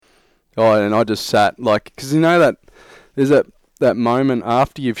Oh, and I just sat because you know that there's that moment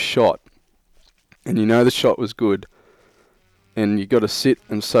after you've shot, and you know the shot was good, and you got to sit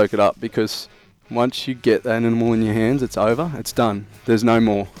and soak it up because once you get that animal in your hands, it's over. It's done. There's no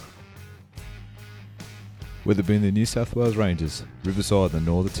more. Whether it be in the New South Wales Ranges, Riverside in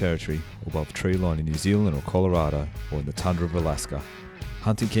the Northern Territory, or above treeline in New Zealand or Colorado, or in the tundra of Alaska,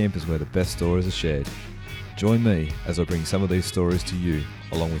 hunting camp is where the best stories are shared. Join me as I bring some of these stories to you,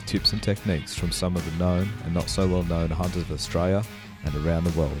 along with tips and techniques from some of the known and not so well known hunters of Australia and around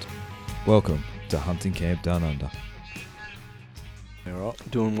the world. Welcome to Hunting Camp Down Under. Alright,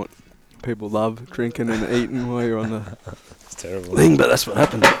 doing what people love, drinking and eating while you're on the It's terrible. thing, but that's what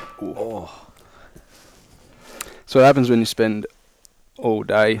happens. Oh, So what happens when you spend all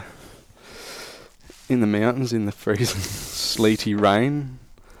day in the mountains in the freezing, sleety rain,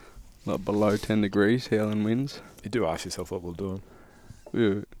 like below 10 degrees, howling winds. you do ask yourself what we're doing. We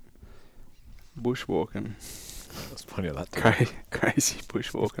were bushwalking, There's plenty of that. crazy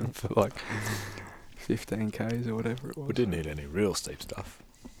bushwalking for like 15 k's or whatever it was. We didn't need any real steep stuff.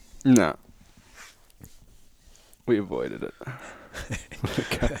 No. We avoided it.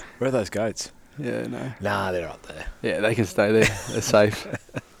 Okay. Where are those goats? Yeah, no. Nah, they're up there. Yeah, they can stay there. They're safe.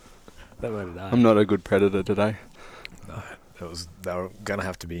 They were today. I'm not a good predator today. No, they were going to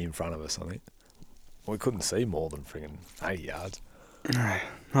have to be in front of us, I think. We couldn't see more than friggin' 80 yards.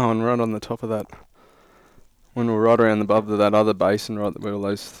 Oh, and right on the top of that, when we were right around above that other basin, right where all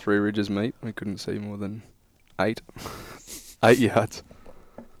those three ridges meet, we couldn't see more than 8 yards,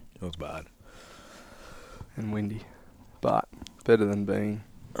 It was bad. and windy. But better than being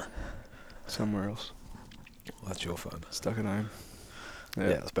somewhere else, Well, that's your phone. stuck at home. Yeah,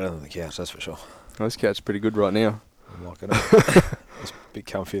 it's better than the couch, that's for sure. Well, this couch's pretty good right now. I'm liking it. It's a bit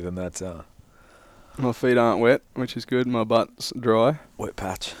comfier than that My feet aren't wet, which is good. My butt's dry. wet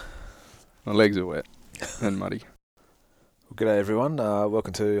patch. My legs are wet and muddy. Well, g'day everyone.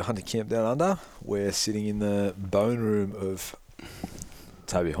 Welcome to Hunting Camp Down Under. We're sitting in the bone room of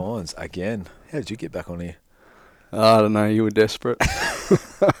Toby Hines again. How did you get back on here? I don't know, you were desperate.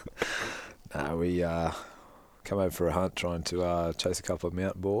 We come over for a hunt trying to chase a couple of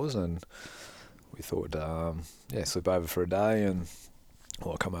mountain boars, and we thought, slip over for a day, and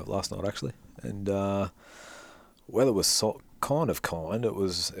I come over last night actually, and weather was kind. It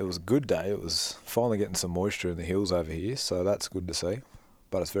was a good day. It was finally getting some moisture in the hills over here, so that's good to see.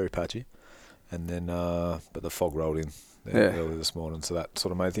 But it's very patchy, and then but the fog rolled in early this morning, so that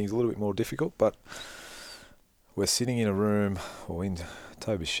sort of made things a little bit more difficult. But we're sitting in a room, or in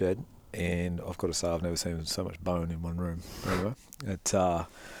Toby's shed, and I've got to say I've never seen so much bone in one room. Anyway, it's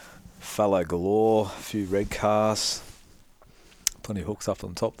fallow galore, a few red casts, plenty of hooks up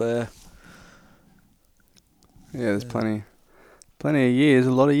on top there. Yeah, there's plenty of years,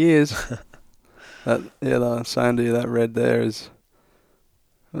 a lot of years. They were saying to you that red there is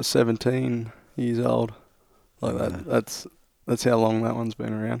 17 years old. Like that. That's how long that one's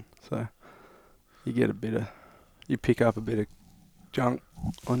been around. So you get you pick up a bit of junk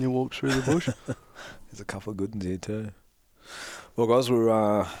on your walk through the bush. There's a couple of good ones here too. Well, guys,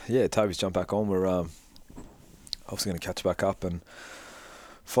 we're Toby's jumped back on. We're obviously going to catch back up, and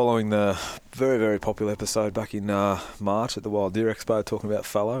following the very, very popular episode back in March at the Wild Deer Expo talking about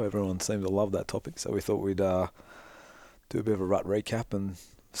fallow, everyone seemed to love that topic, so we thought we'd do a bit of a rut recap and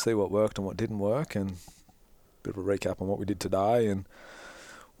see what worked and what didn't work, and a bit of a recap on what we did today, and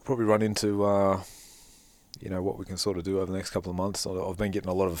we'll probably run into what we can sort of do over the next couple of months. I've been getting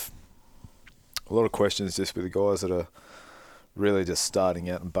a lot of questions just with the guys that are really just starting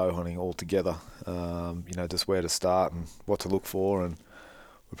out and bow hunting altogether, just where to start and what to look for, and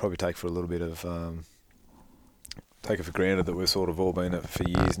we'll probably take it for granted that we've sort of all been at it for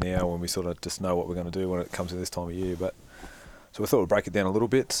years now, when we sort of just know what we're going to do when it comes to this time of year. But so we thought we'd break it down a little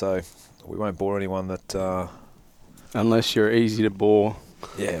bit, so we won't bore anyone that Unless you're easy to bore.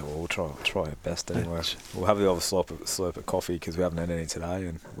 yeah, well, we'll try our best anyway. We'll have the other slurp at coffee because we haven't had any today,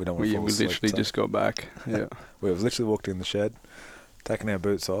 and we don't want to fall asleep. We literally just got back. Yeah. We've literally walked in the shed, taken our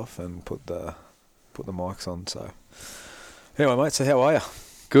boots off, and put the mics on. So anyway, mate. So how are you?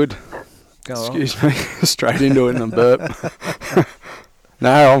 Good. Going Excuse me. Straight into it in a burp.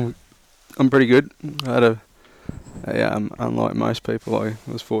 No, I'm pretty good. I had unlike most people, I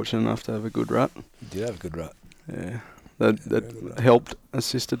was fortunate enough to have a good rut. You did have a good rut. Yeah. That helped,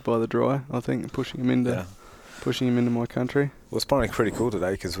 assisted by the dry, I think, pushing him into my country. Well, it's probably pretty cool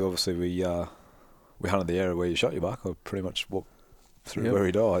today because we hunted the area where you shot your buck. I pretty much walked through where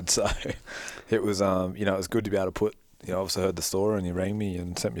he died, so it was it was good to be able to put. I obviously heard the story, and you rang me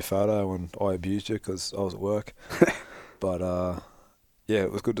and sent me a photo, and I abused you because I was at work. But yeah,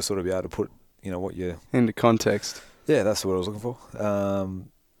 it was good to sort of be able to put, what you... Into context. Yeah, that's what I was looking for.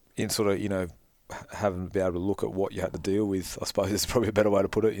 In sort of, having to be able to look at what you had to deal with, I suppose is probably a better way to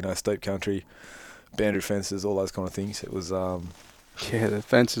put it, steep country, boundary fences, all those kind of things. It was... Yeah, the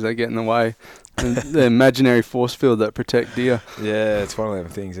fences, they get in the way. And the imaginary force field that protect deer. Yeah, it's one of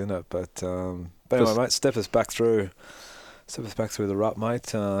them things, isn't it? But anyway, mate, step us back through the rut,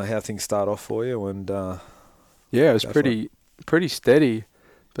 mate. How things start off for you, and yeah, it was pretty steady.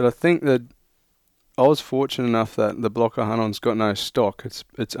 But I think that I was fortunate enough that the block I hunt on's got no stock.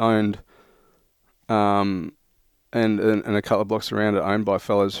 It's owned, and a couple of blocks around it owned by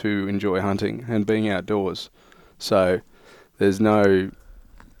fellas who enjoy hunting and being outdoors. So there's no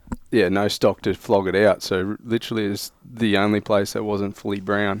stock to flog it out. So literally it's the only place that wasn't fully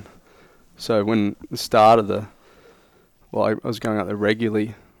brown. So when the start of I was going up there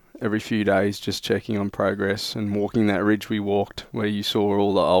regularly every few days, just checking on progress and walking that ridge we walked where you saw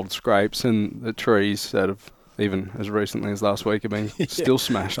all the old scrapes and the trees that have, even as recently as last week, have been still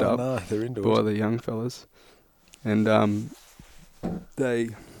smashed up they're into by it. the young fellas. And they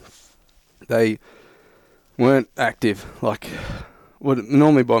weren't active. Like,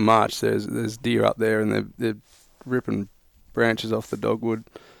 normally by March there's deer up there and they're ripping branches off the dogwood,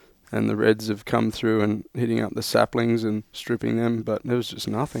 and the reds have come through and hitting up the saplings and stripping them, but there was just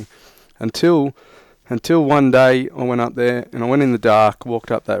nothing. Until one day I went up there and I went in the dark,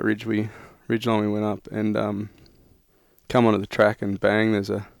 walked up that ridgeline we went up, and come onto the track, and bang, there's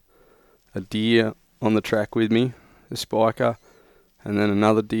a deer on the track with me, a spiker, and then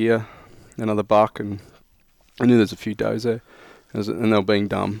another deer, another buck, and I knew there's a few does there, and they were being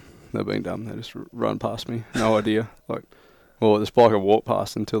dumb. They just run past me, no idea. The spiker walked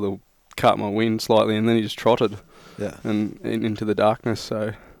past until they cut my wind slightly, and then he just trotted, and into the darkness.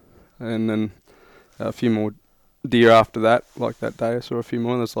 So, and then a few more deer after that. Like that day, I saw a few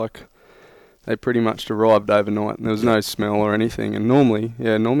more. And they pretty much arrived overnight, and there was no smell or anything. And normally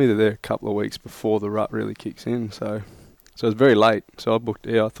they're there a couple of weeks before the rut really kicks in. So it was very late. So I booked.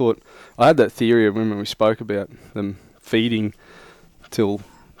 Yeah, I thought I had that theory of when we spoke about them feeding till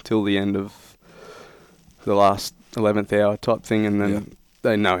the end of the last 11th hour type thing, and then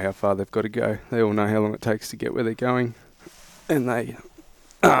they know how far they've got to go. They all know how long it takes to get where they're going, and they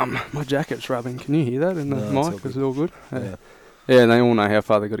my jacket's rubbing. Can you hear that in the mic? Is it all good? Yeah, and they all know how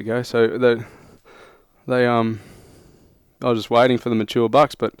far they've got to go. So they I was just waiting for the mature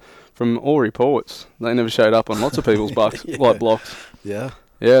bucks, but from all reports, they never showed up on lots of people's bucks, like blocks. Where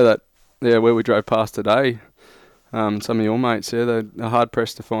we drove past today. Some of your mates, they're hard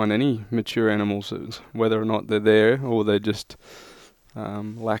pressed to find any mature animals, whether or not they're there or they're just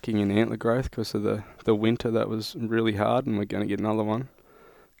lacking in antler growth because of the winter that was really hard, and we're going to get another one.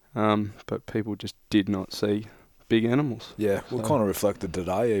 But people just did not see big animals. Yeah, well, kind of reflected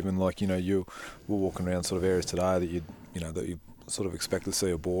today. Even you were walking around sort of areas today that you sort of expect to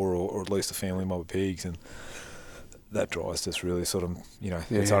see a boar or at least a family mob of pigs, and that dry's just really sort of,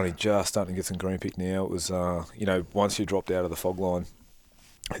 it's only just starting to get some green pick now. It was, once you dropped out of the fog line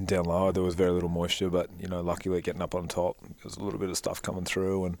and down lower, there was very little moisture, but, luckily getting up on top, there was a little bit of stuff coming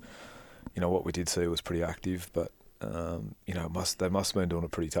through, and, what we did see was pretty active, but, they must have been doing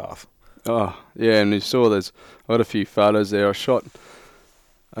it pretty tough. Oh, yeah, and you saw I got a few photos there. I shot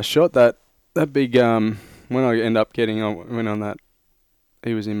that big, when I end up I went on that,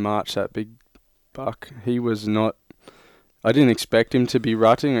 he was in March, that big buck. He was not, I didn't expect him to be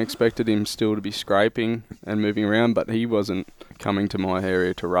rutting. I expected him still to be scraping and moving around, but he wasn't coming to my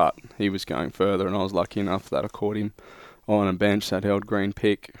area to rut. He was going further, and I was lucky enough that I caught him on a bench that held green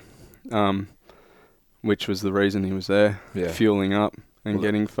pick, which was the reason he was there, fueling up and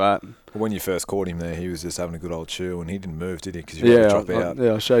getting fat. When you first caught him there, he was just having a good old chew, and he didn't move, did he? Because you had to drop out.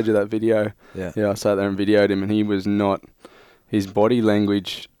 I showed you that video. Yeah, I sat there and videoed him, and he was not. His body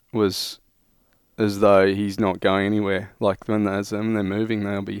language was as though he's not going anywhere. Like when they're moving,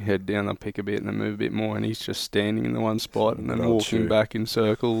 they'll be head down, they'll pick a bit and then move a bit more, and he's just standing in the one spot and then walking back in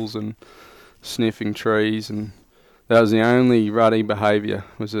circles and sniffing trees, and that was the only rutty behaviour,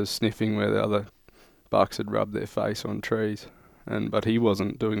 was a sniffing where the other bucks had rubbed their face on trees, but he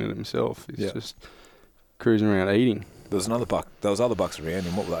wasn't doing it himself. He's just cruising around eating. There was another buck. There was other bucks around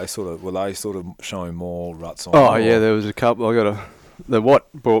him. What were they sort of showing more ruts on? Oh yeah, there was a couple.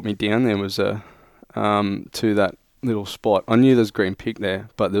 What brought me down there was to that little spot. I knew there's green pick there,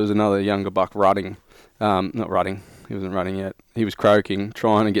 but there was another younger buck rutting. Not rutting. He wasn't running yet. He was croaking,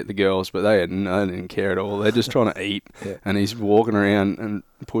 trying to get the girls, but they didn't care at all. They're just trying to eat, Yeah. and he's walking around and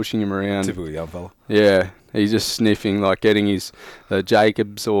pushing him around. Typical young fella. Yeah, he's just sniffing, like getting his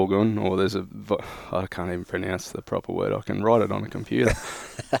Jacob's organ, or I can't even pronounce the proper word. I can write it on a computer,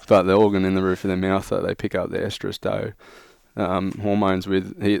 but the organ in the roof of their mouth that they pick up the estrus doe hormones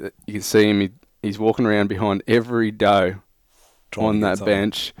with. You can see him. He's walking around behind every doe on that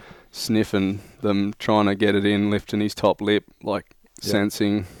bench, sniffing them, trying to get it in, lifting his top lip, like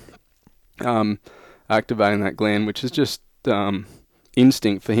sensing, activating that gland, which is just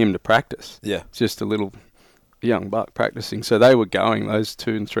instinct for him to practice. Yeah. It's just a little young buck practicing. So they were going, those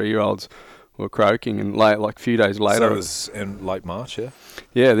 2 and 3 year olds were croaking, and like a few days later. So it was in late March, yeah?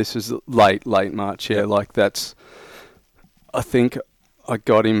 Yeah, this is late March, yeah. Like that's, I think I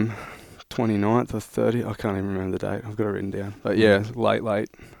got him 29th or 30th. I can't even remember the date. I've got it written down. But yeah, late.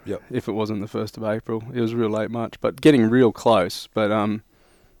 Yep. If it wasn't the 1st of April. It was real late March. But getting real close, but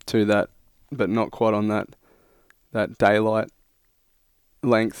to that, but not quite on that daylight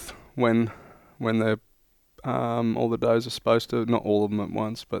length when the all the does are supposed to, not all of them at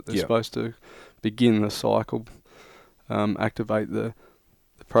once, but they're supposed to begin the cycle, activate the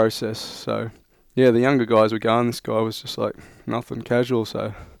process. So yeah, the younger guys were going. This guy was just like nothing, casual.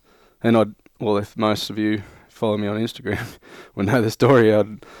 So, and if most of you follow me on Instagram would know the story,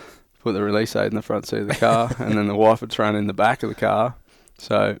 I'd put the release aid in the front seat of the car, and then the wife would throw it in the back of the car,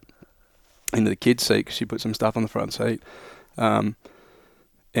 so into the kids' seat, because she put some stuff on the front seat.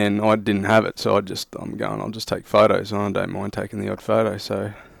 And I didn't have it, so I'll just take photos, and I don't mind taking the odd photo.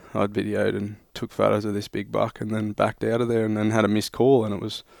 So I'd videoed and took photos of this big buck, and then backed out of there, and then had a missed call, and it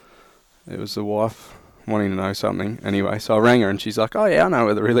was the wife wanting to know something. Anyway, so I rang her, and she's like, "Oh yeah, I know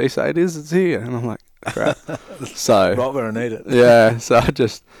where the release aid is. It's here." And I'm like, "Crap." So right where I need it. Yeah, so I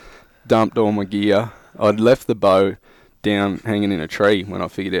just dumped all my gear. I'd left the bow down hanging in a tree when I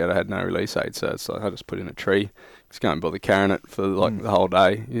figured out I had no release aid, so it's like I just put it in a tree. Just can't bother carrying it for the whole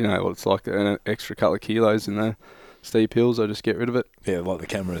day. You know what it's like, an extra couple of kilos in the steep hills. I just get rid of it. Yeah, like the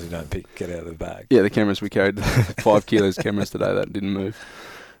cameras you don't get out of the bag. Yeah, the cameras we carried, 5 kilos cameras today that didn't move.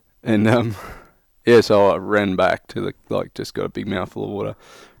 And yeah, so I ran back to just got a big mouthful of water,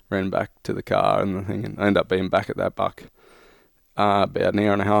 ran back to the car and the thing, and I ended up being back at that buck about an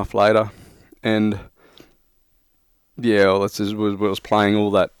hour and a half later. And yeah, well, was playing all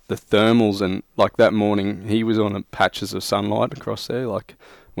the thermals, and like that morning he was on patches of sunlight across there, like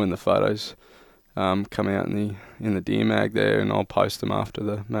when the photos come out in the deer mag there, and I'll post them after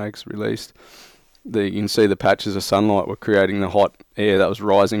the mag's released. You can see the patches of sunlight were creating the hot air that was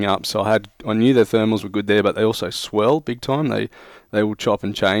rising up. So I knew the thermals were good there, but they also swell big time. They will chop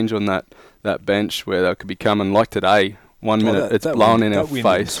and change on that bench where they could be coming. Like today, 1 minute it's blowing in our face. That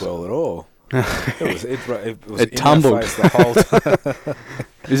wind didn't swell at all. It was it in tumbled. our face the whole time.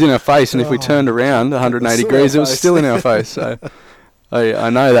 It was in our face, and if we turned around 180 degrees, it was still in our face. So I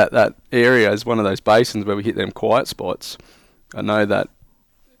know that area is one of those basins where we hit them quiet spots. I know that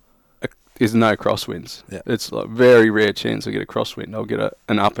there's no crosswinds. Yeah. It's like very rare chance I get a crosswind. I'll get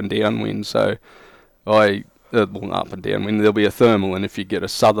an up and down wind. So up and down wind, there'll be a thermal, and if you get a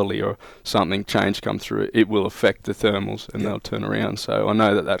southerly or something change come through, it will affect the thermals, and they'll turn around. So I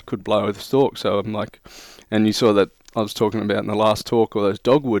know that could blow with the stalk. So I'm like, and you saw that I was talking about in the last talk, all those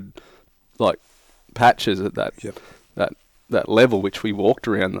dogwood like patches at that level, which we walked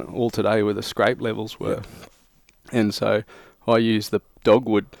around all today where the scrape levels were. And so I used the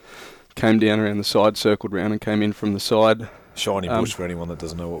dogwood, came down around the side, circled round, and came in from the side. Shiny bush for anyone that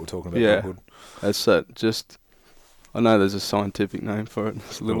doesn't know what we're talking about. Yeah, dogwood. That's just. I know there's a scientific name for it.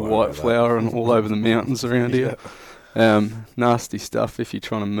 It's a little Don't worry white about flower and all over the mountains around here. Nasty stuff if you're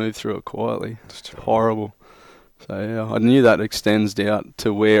trying to move through it quietly. It's horrible. So yeah, I knew that extends out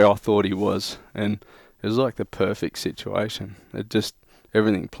to where I thought he was, and it was like the perfect situation. It just,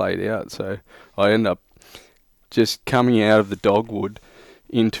 everything played out. So I end up just coming out of the dogwood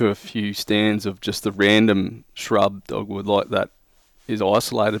into a few stands of just the random shrub dogwood like that is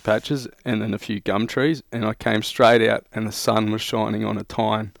isolated patches, and then a few gum trees, and I came straight out and the sun was shining on a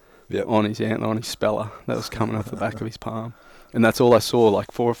tine on his antler, on his speller that was coming off the back of his palm. And that's all I saw,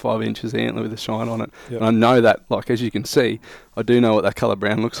 like 4 or 5 inches antler with a shine on it. Yep. And I know that, like, as you can see, I do know what that colour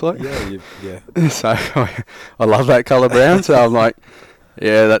brown looks like. Yeah. So I love that colour brown. So I'm like,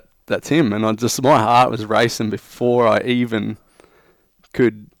 yeah, that's him. And my heart was racing before I even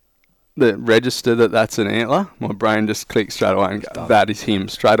could register that that's an antler. My brain just clicked straight away and go, that is him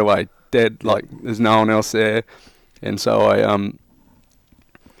straight away, dead. Like there's no one else there. And so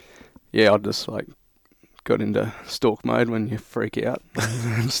I just like got into stalk mode when you freak out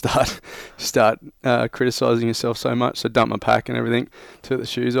and start criticising yourself so much. So dumped my pack and everything, took the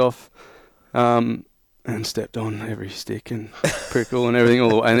shoes off, and stepped on every stick and prickle and everything,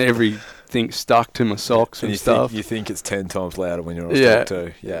 and everything stuck to my socks and stuff. You think it's 10 times louder when you're on stalk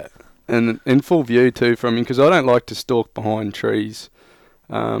too. Yeah. And in full view too from me, because I don't like to stalk behind trees.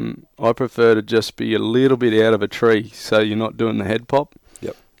 I prefer to just be a little bit out of a tree, so you're not doing the head pop.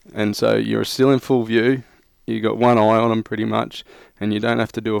 Yep. And so you're still in full view. You got one eye on them pretty much, and you don't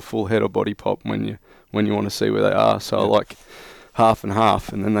have to do a full head or body pop when you want to see where they are. So I like half and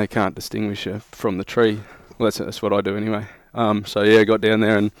half, and then they can't distinguish you from the tree. Well, that's what I do anyway. So yeah, I got down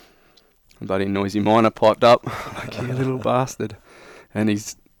there and a bloody noisy miner piped up, like, you little bastard, and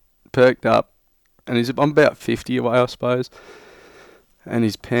he's perked up, and I'm about 50 away, I suppose. And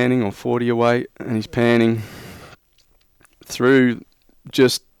he's panning, or 40 away, and he's panning through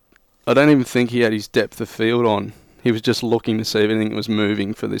I don't even think he had his depth of field on. He was just looking to see if anything was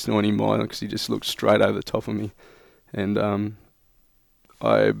moving for this 90 mile, because he just looked straight over the top of me. And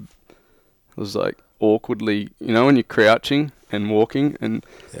I was like awkwardly, when you're crouching and walking, and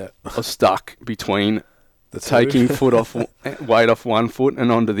I was stuck between taking weight off one foot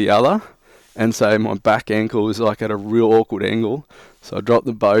and onto the other. And so my back ankle was like at a real awkward angle. So I dropped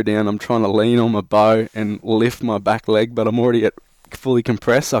the bow down. I'm trying to lean on my bow and lift my back leg, but I'm already fully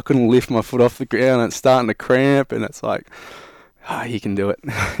compressed. So I couldn't lift my foot off the ground. And it's starting to cramp, and it's like, you can do it.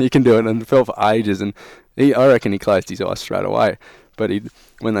 You can do it. And it felt for ages. And I reckon he closed his eyes straight away. But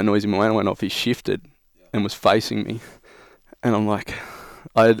when that noisy miner went off, he shifted and was facing me. And I'm like,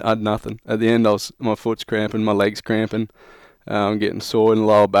 I had nothing. At the end, my foot's cramping, my leg's cramping. I'm getting sore in the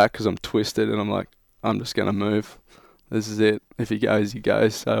lower back because I'm twisted, and I'm like, I'm just going to move. This is it. If he goes, he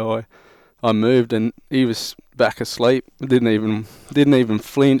goes. So I moved, and he was back asleep. Didn't even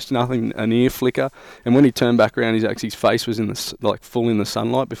flinch, nothing, an ear flicker. And when he turned back around, his face was full in the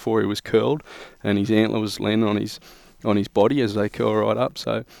sunlight before he was curled, and his antler was landing on his body as they curl right up.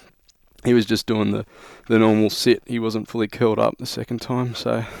 So he was just doing the normal sit. He wasn't fully curled up the second time.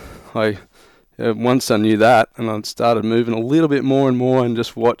 So once I knew that, and I started moving a little bit more and more, and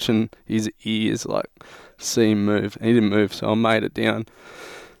just watching his ears, see him move. He didn't move, so I made it down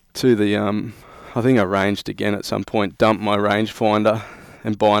to the I think I ranged again at some point, dumped my rangefinder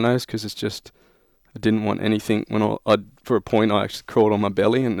and binos, because it's just, I didn't want anything. When for a point I actually crawled on my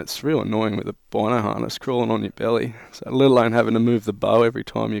belly, and it's real annoying with a bino harness crawling on your belly, so let alone having to move the bow every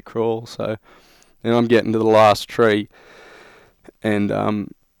time you crawl. So then I'm getting to the last tree, and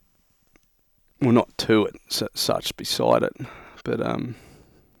not to it, such beside it, but and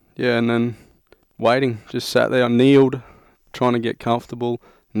then waiting, just sat there. I kneeled, trying to get comfortable,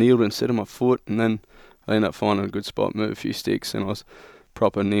 kneeled instead of my foot, and then I ended up finding a good spot, moved a few sticks, and I was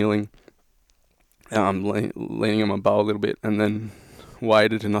proper kneeling, leaning on my bow a little bit, and then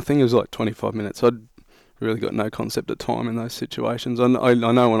waited, and I think it was like 25 minutes. I'd really got no concept of time in those situations. I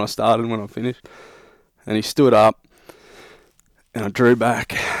know when I started, when I finished, and he stood up, and I drew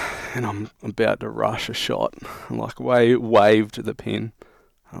back, and I'm about to rush a shot. I'm waved the pin.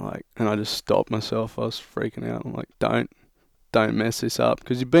 And I just stopped myself. I was freaking out. I'm like, don't mess this up.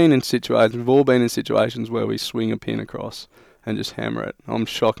 Because we've all been in situations where we swing a pin across and just hammer it. I'm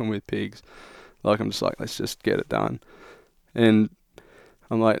shocking with pigs. I'm just like, let's just get it done. And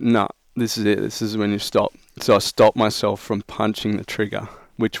I'm like, nah, this is it. This is when you stop. So I stopped myself from punching the trigger,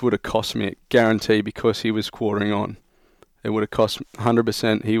 which would have cost me a guarantee, because he was quartering on. It would have cost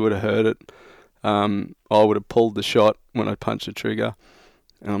 100%. He would have heard it. I would have pulled the shot when I punched the trigger.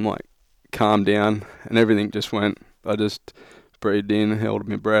 And I'm like, calm down. And everything just went. I just breathed in, held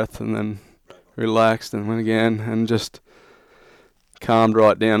my breath, and then relaxed and went again, and just calmed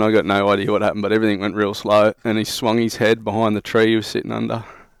right down. I got no idea what happened, but everything went real slow. And he swung his head behind the tree he was sitting under.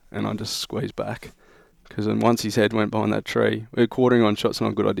 And I just squeezed back. Because once his head went behind that tree, quartering on shot's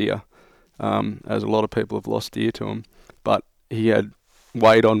not a good idea. As a lot of people have lost deer to him. But he had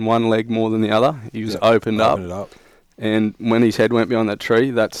weight on one leg more than the other. He was opened up. And when his head went behind that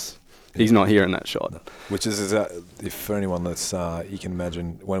tree, he's not hearing that shot. Which is if for anyone that's, you can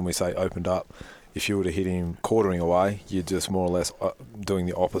imagine when we say opened up, if you were to hit him quartering away, you're just more or less doing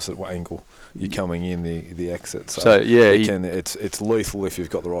the opposite angle. You're coming in the exit. So yeah, it's lethal if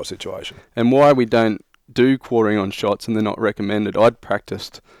you've got the right situation. And why we don't do quartering on shots, and they're not recommended. I'd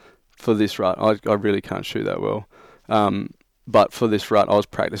practiced for this rut. I really can't shoot that well. But for this rut, I was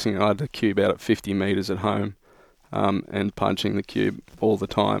practicing. I had the cube out at 50 metres at home, and punching the cube all the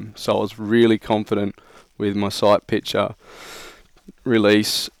time. So I was really confident with my sight picture,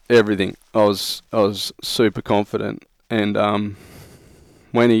 release, everything. I was super confident, and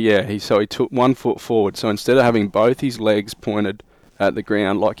he took 1 foot forward. So instead of having both his legs pointed at the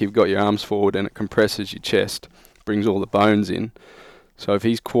ground like you've got your arms forward and it compresses your chest, brings all the bones in. So if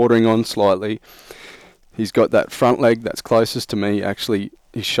he's quartering on slightly, he's got that front leg that's closest to me, actually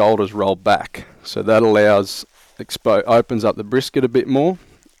his shoulders roll back. So that allows, opens up the brisket a bit more.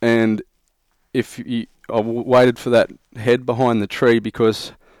 And I waited for that head behind the tree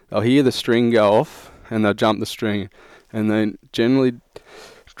because they'll hear the string go off and they'll jump the string. And they generally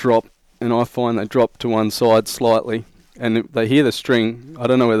drop, and I find they drop to one side slightly. And if they hear the string, I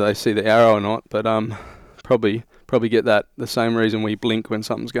don't know whether they see the arrow or not, but probably get that the same reason we blink when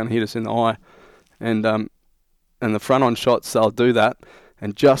something's going to hit us in the eye. And the front-on shots, they'll do that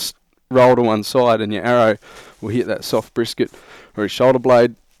and just roll to one side, and your arrow will hit that soft brisket or his shoulder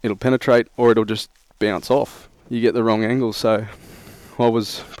blade. It'll penetrate, or it'll just bounce off. You get the wrong angle, so I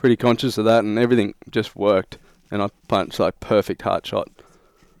was pretty conscious of that, and everything just worked. And I punched like perfect heart shot.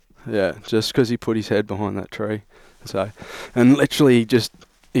 Yeah, just because he put his head behind that tree. So, and literally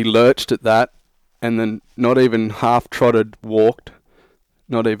he lurched at that, and then not even half trotted, walked,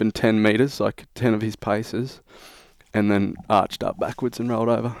 not even 10 metres, like 10 of his paces, and then arched up backwards and rolled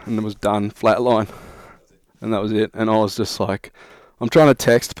over, and it was done, flat line. And that was it. And I was just like, I'm trying to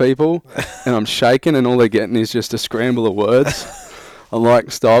text people, and I'm shaking, and all they're getting is just a scramble of words. I'm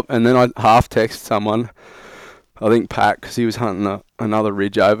like, stop. And then I half text someone, I think Pat, because he was hunting another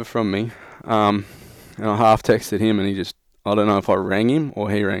ridge over from me. And I half texted him, and I don't know if I rang him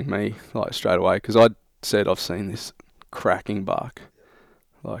or he rang me like straight away, because I said I've seen this cracking buck,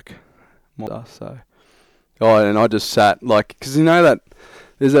 like, so. Oh, and I just sat like, because you know that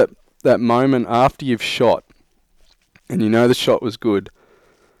there's that moment after you've shot, and you know the shot was good,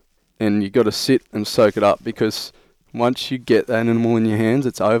 and you got to sit and soak it up, because once you get that animal in your hands,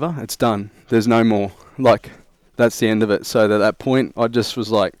 it's over, it's done. There's no more. Like, that's the end of it. So at that point, I just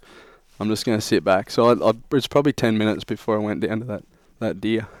was like, I'm just going to sit back. So it was probably 10 minutes before I went down to that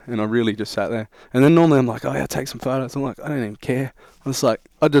deer, and I really just sat there. And then normally I'm like, oh yeah, take some photos. I'm like, I don't even care.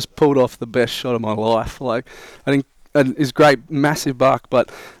 I just pulled off the best shot of my life. Like, I think it's great, massive buck,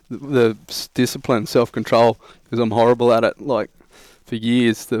 but the discipline, self-control, because I'm horrible at it. Like, for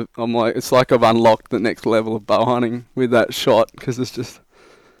years, I'm like, it's like I've unlocked the next level of bow hunting with that shot, because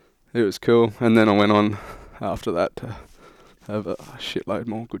it was cool. And then I went on after that to have a shitload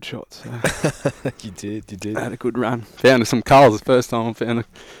more good shots. So. You did. I had a good run. Found some culls the first time. I found a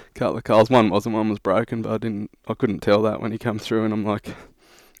couple of culls. One was broken, but I couldn't tell that when he come through, and I'm like,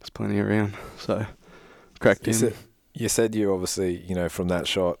 there's plenty around. So cracked in. You said you obviously, from that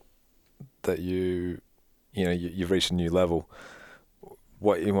shot that you've reached a new level.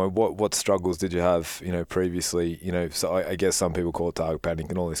 What struggles did you have, previously? So I guess some people call it target panic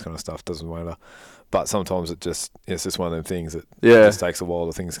and all this kind of stuff. Doesn't matter. But sometimes it's just one of them things that it just takes a while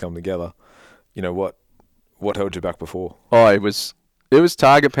for things to come together. What held you back before? Oh, it was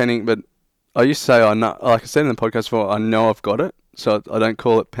target panicking, but I used to say, like I said in the podcast before, I know I've got it, so I don't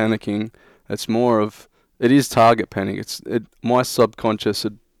call it panicking. It's more of, it is target panic. My subconscious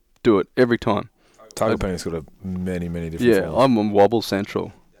would do it every time. Target panic's got many different forms. Yeah, I'm on wobble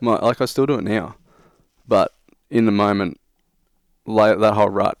central. I still do it now, but in the moment, like that whole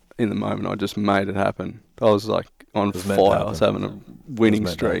rut, in the moment, I just made it happen. I was like on fire. I was having a winning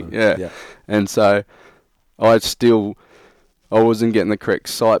streak. Yeah. And so I wasn't getting the correct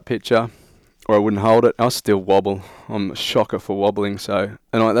sight picture, or I wouldn't hold it. I still wobble. I'm a shocker for wobbling. So,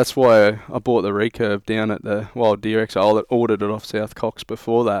 and that's why I bought the recurve down at the Wild Deer X. I ordered it off South Cox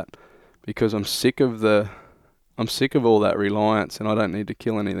before that, because I'm sick of all that reliance, and I don't need to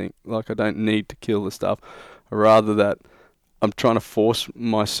kill anything. Like, I don't need to kill the stuff. Rather that I'm trying to force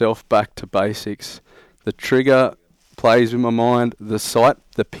myself back to basics. The trigger plays with my mind. The sight,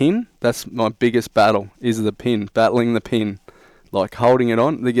 the pin, that's my biggest battle, is the pin, battling the pin. Like, holding it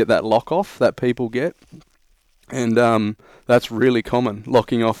on, they get that lock off that people get. And that's really common,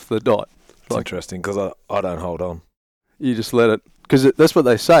 locking off the dot. It's interesting, because I don't hold on. You just let it, because that's what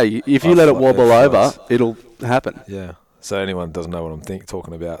they say. If you let it wobble over, it'll happen. Yeah. So anyone doesn't know what I'm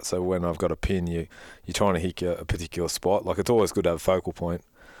talking about. So when I've got a pin, you're trying to hit a particular spot. Like, it's always good to have a focal point,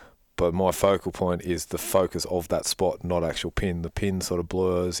 but my focal point is the focus of that spot, not actual pin. The pin sort of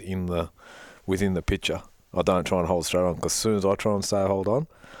blurs within the picture. I don't try and hold straight on, because as soon as I try and say hold on,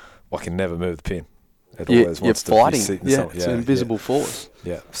 I can never move the pin. You're fighting. It's an invisible force.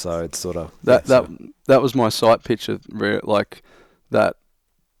 Yeah, so it's sort of... That was my sight picture, like that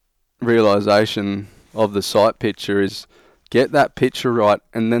realisation of the sight picture is get that picture right,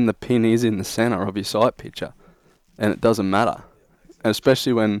 and then the pin is in the centre of your sight picture, and it doesn't matter.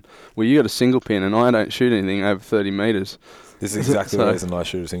 especially when you got a single pin and I don't shoot anything over 30 metres. This is exactly the reason I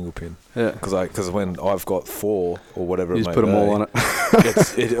shoot a single pin. Yeah. Because when I've got 4 or whatever You it just may put them be, all on it.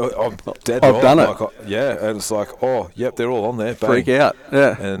 I'm dead I've right. done it. Like, and it's like, oh, yep, they're all on there. Bang. Freak out.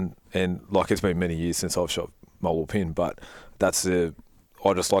 Yeah. And like it's been many years since I've shot multiple pin, but I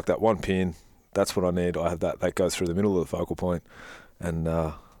just like that one pin. That's what I need. I have that goes through the middle of the focal point, and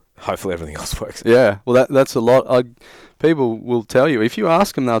hopefully everything else works. Yeah, well, that's a lot. People will tell you. If you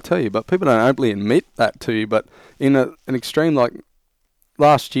ask them, they'll tell you. But people don't openly admit that to you. But in an extreme, like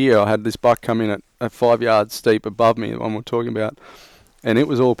last year, I had this buck come in at 5 yards steep above me, the one we're talking about, and it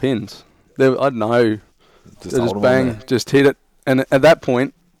was all pins. I'd know. Just bang, just hit it. And at that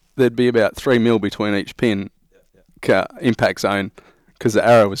point, there'd be about 3 mil between each pin impact zone because the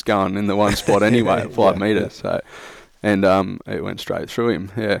arrow was going in the one spot anyway at 5 metres. So, and it went straight through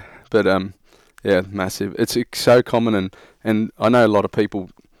him. Yeah, but yeah, massive. It's so common, and I know a lot of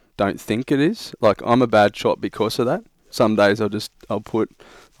people don't think it is. Like, I'm a bad shot because of that. Some days I just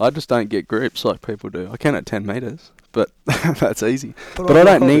don't get grips like people do. I can at 10 metres, but that's easy. But I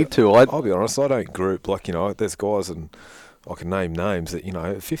don't need to. I'll be honest, I don't group. Like, there's guys, and I can name names that,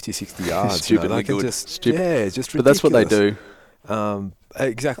 50, 60 yards. Stupidly they can good. just ridiculous. But that's what they do.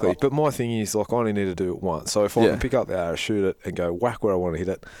 Exactly. But my thing is, like, I only need to do it once. So if I can pick up the arrow, shoot it, and go whack where I want to hit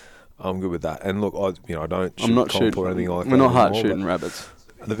it, I'm good with that. And look, I don't shoot comp or anything like that. We're not hard shooting rabbits.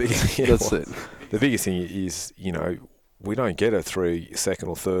 That's it. The biggest thing is, we don't get a 3-second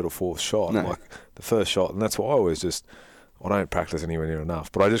or third or fourth shot. No. Like the first shot, and that's why I don't practice anywhere near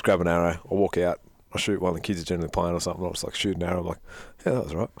enough. But I just grab an arrow, I walk out, I shoot one. The kids are generally playing or something. I just like shoot an arrow. I'm like, yeah, that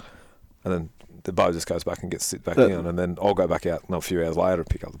was right. And then the bow just goes back and gets sit back down, and then I'll go back out a few hours later and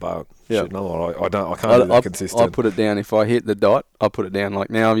pick up the bow. Shoot another one. I can't do that consistent. I put it down. If I hit the dot, I put it down. Like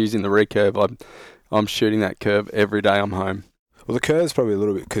now I'm using the recurve. I'm shooting that curve every day I'm home. Well, the curve's probably a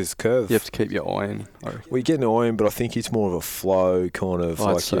little bit, because curve... You have to keep your eye in. Well, you get an eye in, but I think it's more of a flow kind of,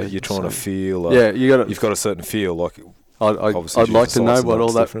 you're trying to feel... you've got a certain feel, like... I'd like to know what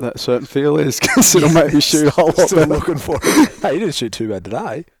all that certain feel is, because it'll make me shoot a whole lot Still better. looking for it. Hey, you didn't shoot too bad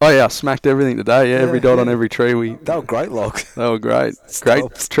today. Oh yeah, I smacked everything today. Yeah, every dot on every tree. They were great logs. They were great.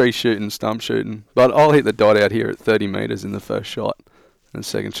 Great tree shooting, stump shooting. But I'll hit the dot out here at 30 metres in the first shot. And the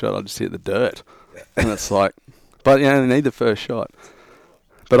second shot, I'll just hit the dirt. And it's like... But you only need the first shot.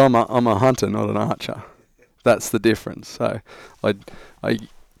 But I'm a hunter, not an archer. That's the difference. So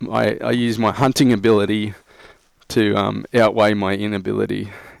I use my hunting ability to outweigh my inability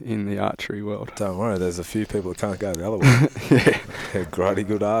in the archery world. Don't worry, there's a few people that can't go the other way. Yeah. They're great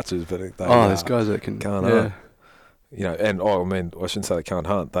good archers, but there's guys that can't hunt. I shouldn't say they can't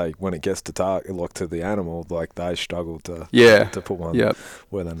hunt. When it gets to target, like to the animal, like they struggle to put one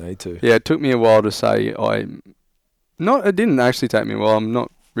where they need to. Yeah, it took me a while to say it didn't actually take me a while. I'm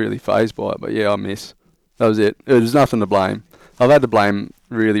not really phased by it, but yeah, I miss. That was it. There's nothing to blame. I've had to blame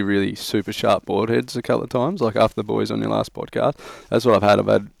really, really super sharp board heads a couple of times, like after the boys on your last podcast. That's what I've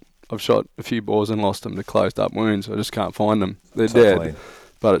had. I've shot a few boars and lost them to closed up wounds. I just can't find them. They're dead,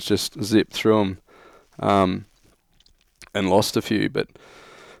 but it's just zipped through them, and lost a few. But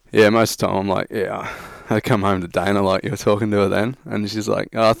yeah, most of the time I'm like, I come home to Dana like you were talking to her then, and she's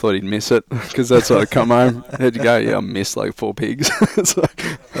like, I thought he'd miss it, because that's what I come home. How'd you go? Yeah, I missed like 4 pigs. It's like,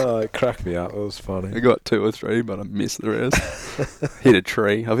 it cracked me up. It was funny. I got 2 or 3, but I missed the rest. Hit a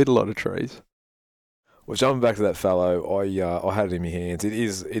tree. I've hit a lot of trees. Well, jumping back to that fallow, I had it in my hands.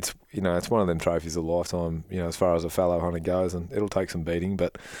 It's one of them trophies of a lifetime, as far as a fallow hunter goes, and it'll take some beating.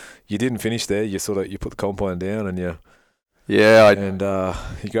 But you didn't finish there. You put the compound down and you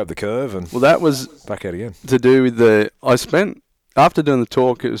grab the curve and that was back out again. To do with after doing the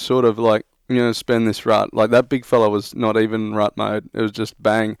talk, it was sort of like, spend this rut. Like that big fella was not even rut mode. It was just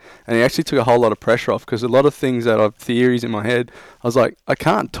bang. And he actually took a whole lot of pressure off, because a lot of things that I've theories in my head, I was like, I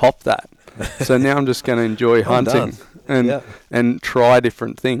can't top that. So now I'm just going to enjoy hunting and try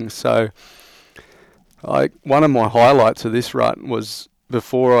different things. So one of my highlights of this rut was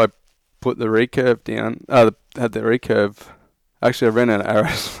before I put the recurve down, had the recurve. Actually, I ran out of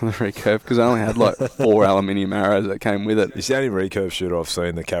arrows for the recurve, because I only had like 4 aluminium arrows that came with it. It's the only recurve shooter I've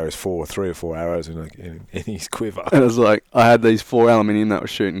seen that carries 3 or 4 arrows in his quiver. And it was like, I had these 4 aluminium that were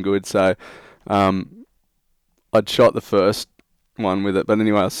shooting good, so I'd shot the first one with it. But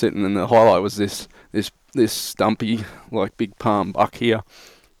anyway, I was sitting, and the highlight was this stumpy, like big palm buck here,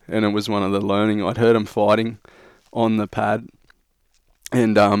 and it was one of the learning. I'd heard him fighting on the pad,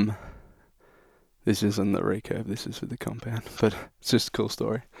 and this isn't the recurve, this is with the compound. But it's just a cool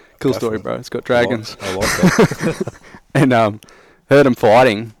story. Cool story, bro. It's got dragons. I like that. And heard him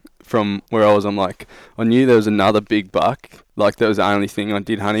fighting from where I was. I'm like, I knew there was another big buck. Like, that was the only thing. I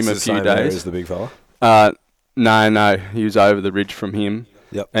did hunt him a few days. Is the big fella? No, he was over the ridge from him.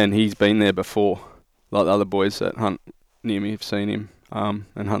 Yep. And he's been there before. Like, the other boys that hunt near me have seen him,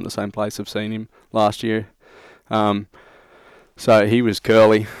 and hunt the same place have seen him last year. So he was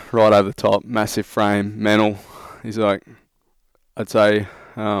curly, right over the top, massive frame, mental. He's like, I'd say,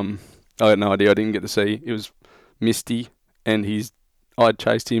 I had no idea. I didn't get to see. It was misty, and I'd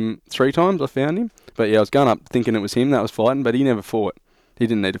chased him 3 times. I found him. But yeah, I was going up thinking it was him that was fighting, but he never fought. He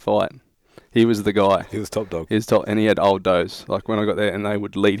didn't need to fight. He was the guy. He was top dog. He was top, and he had old does. Like, when I got there, and they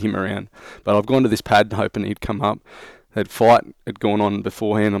would lead him around. But I've gone to this pad hoping he'd come up. That fight had gone on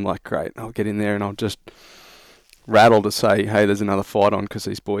beforehand. I'm like, great, I'll get in there and I'll just rattle to say, hey, there's another fight on because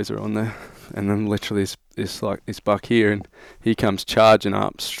these boys are on there. And then literally this buck here, and he comes charging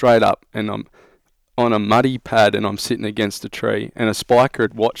up, straight up, and I'm on a muddy pad and I'm sitting against a tree, and a spiker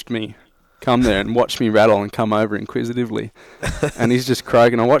had watched me come there and watched me rattle and come over inquisitively. And he's just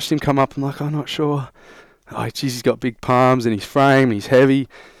croaking. I watched him come up. I'm like, I'm not sure. Oh, geez, he's got big palms and he's framed, he's heavy.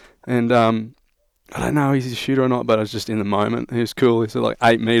 And I don't know if he's a shooter or not, but I was just in the moment. He was cool. He's like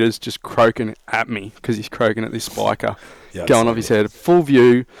 8 metres just croaking at me because he's croaking at this spiker, going off his head. Full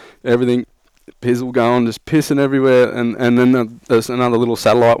view, everything, pizzle going, just pissing everywhere. And then there's another little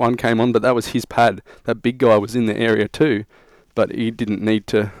satellite one came on, but that was his pad. That big guy was in the area too, but he didn't need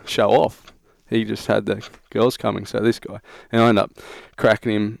to show off. He just had the girls coming, so this guy. And I ended up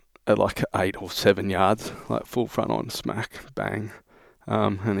cracking him at like 8 or 7 yards, like full front on, smack, bang.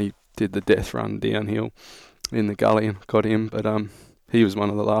 And he did the death run downhill in the gully and got him, but he was one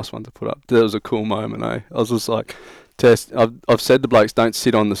of the last ones to put up. That was a cool moment, eh? I was just like, I've said to blokes, don't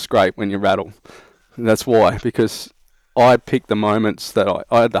sit on the scrape when you rattle. And that's why, because I picked the moments that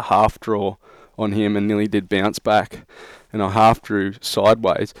I had the half draw on him and nearly did bounce back, and I half drew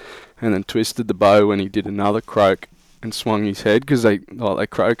sideways and then twisted the bow when he did another croak and swung his head, because they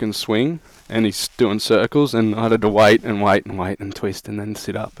croak and swing, and he's doing circles, and I had to wait and twist and then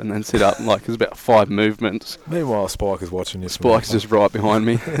sit up. Like, it was about 5 movements. Meanwhile, Spike is watching you. Spike's just right behind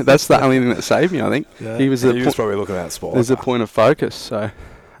me. That's the only thing that saved me, I think. Yeah. He was probably looking at Spike. There's a point of focus, so,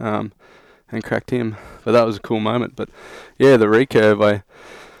 and cracked him. But that was a cool moment. But yeah, the recurve,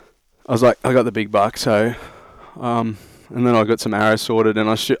 I was like, I got the big buck, so, and then I got some arrows sorted, and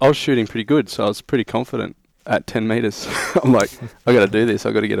I was shooting pretty good, so I was pretty confident. At 10 metres. I'm like, I got to do this.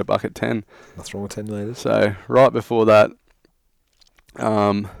 I got to get a buck at 10. What's wrong with 10 metres? So right before that,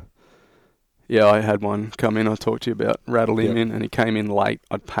 I had one come in. I talked to you about, rattled him in, and he came in late.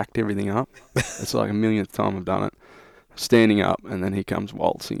 I'd packed everything up. It's like a millionth time I've done it. Standing up, and then he comes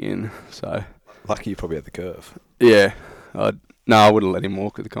waltzing in. So lucky you probably had the curve. Yeah. I would have let him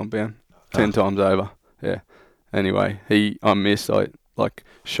walk at the compound 10 times over. Yeah. Anyway, I missed. I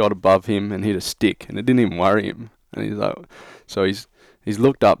shot above him and hit a stick, and it didn't even worry him. And he's like, so he's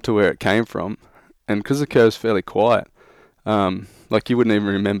looked up to where it came from, and because the curve's fairly quiet, like, you wouldn't even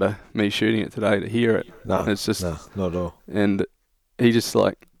remember me shooting it today to hear it. No, it's just no, not at all. And he just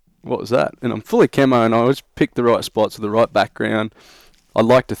like, what was that? And I'm fully camo, and I always picked the right spots with the right background. I'd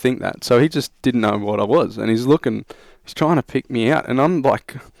like to think that. So he just didn't know what I was, and he's trying to pick me out, and I'm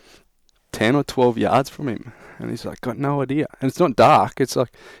like 10 or 12 yards from him. And he's like, got no idea. And it's not dark. It's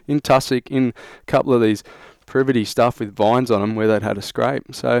like in tussock, in a couple of these privity stuff with vines on them where they'd had a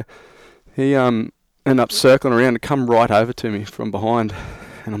scrape. So he ended up circling around to come right over to me from behind.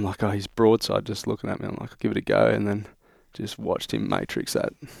 And I'm like, oh, he's broadside, just looking at me. I'm like, I'll give it a go. And then just watched him matrix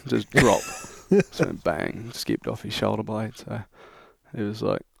that, just drop. So went bang, skipped off his shoulder blade. So it was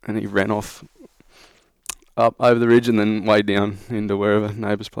like, and he ran off up over the ridge and then way down into wherever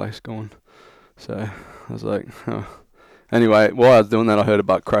neighbour's place gone. So I was like, oh. Anyway, while I was doing that, I heard a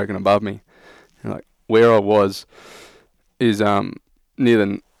buck croaking above me. And like, where I was is near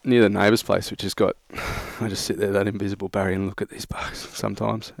the neighbour's place, which has got, I just sit there, that invisible barrier, and look at these bucks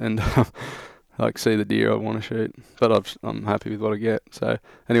sometimes, and like, see the deer I want to shoot, but I'm happy with what I get. So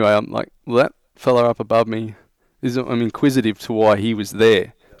anyway, I'm like, well, that fella up above me I'm inquisitive to why he was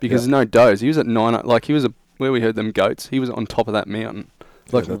there, because there's no does. He was at 9, like, he was where we heard them goats. He was on top of that mountain.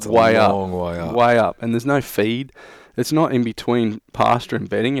 Like, that's way a up, long way up, and there's no feed. It's not in between pasture and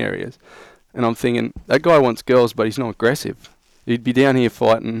bedding areas. And I'm thinking, that guy wants girls, but he's not aggressive. He'd be down here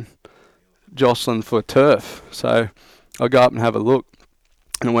fighting, jostling for turf. So I go up and have a look,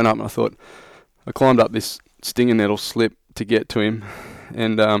 and I went up and I climbed up this stinger nettle slip to get to him,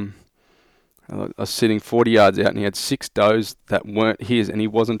 and I was sitting 40 yards out, and he had 6 does that weren't his, and he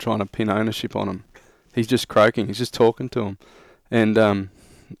wasn't trying to pin ownership on them. He's just croaking. He's just talking to them. And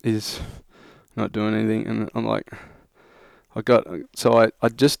he's not doing anything, and I'm like, I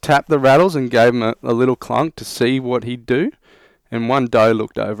just tapped the rattles and gave him a little clunk to see what he'd do, and one doe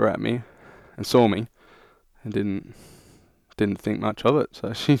looked over at me and saw me and didn't think much of it.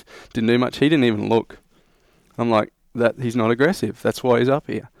 So she didn't do much. He didn't even look. I'm like, that he's not aggressive. That's why he's up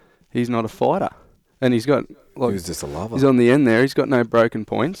here. He's not a fighter, and he's got He like was just a lover. he's on the end there. He's got no broken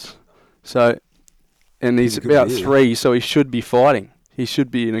points. So, and he's He's a good about year. 3, so he should be fighting. He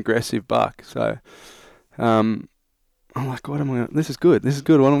should be an aggressive buck. So, I'm like, what am I? This is good. This is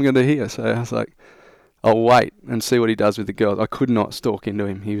good. What am I going to do here? So I was like, I'll wait and see what he does with the girls. I could not stalk into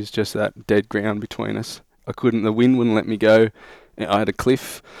him. He was just that dead ground between us. I couldn't. The wind wouldn't let me go. I had a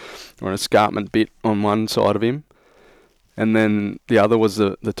cliff or an escarpment bit on one side of him, and then the other was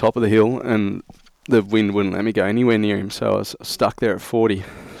the top of the hill, and the wind wouldn't let me go anywhere near him. So I was stuck there at 40.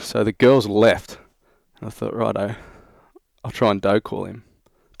 So the girls left. And I thought, righto, I'll try and doe call him.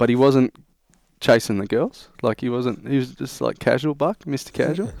 But he wasn't chasing the girls. Like he was just like casual buck, Mr.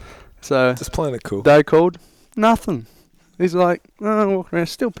 Casual. So Just playing it cool. doe called, nothing. He's like, oh, walking around,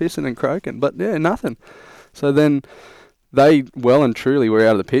 still pissing and croaking, but yeah, nothing. So then they well and truly were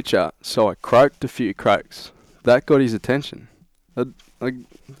out of the picture. So I croaked a few croaks. That got his attention.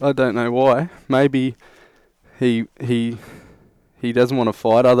 I don't know why. Maybe he doesn't want to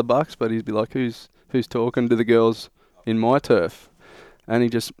fight other bucks, but he'd be like, who's talking to the girls in my turf? And he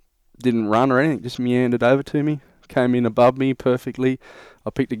just didn't run or anything, just meandered over to me, came in above me perfectly. I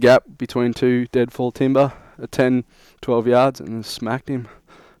picked a gap between two deadfall timber at 10, 12 yards and then smacked him.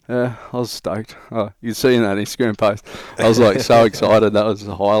 Yeah, I was stoked. Oh, you can see in that Instagram post. I was like so excited. That was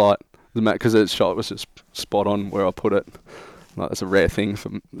the highlight. Because its shot was just spot on where I put it. Like, that's a rare thing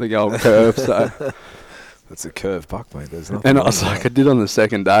for the old curve. So, That's a curved buck, mate. There's nothing. and I wrong was with like, that. I did on the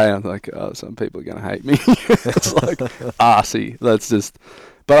second day. I was like, oh, some people are gonna hate me. It's like arsey. That's just.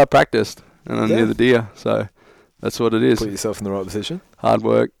 But I practiced and I Yeah. knew the deer, so that's what it is. Put yourself in the right position. Hard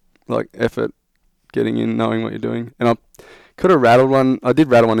work, like effort, getting in, knowing what you're doing. And I could have rattled one. I did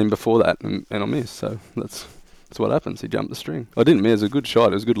rattle one in before that, and I missed. So that's what happens. He jumped the string. I didn't miss. It was a good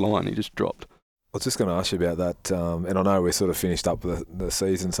shot. It was a good line. He just dropped. I was just going to ask you about that, and I know we're sort of finished up the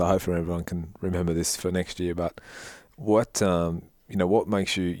season, so hopefully everyone can remember this for next year. But what what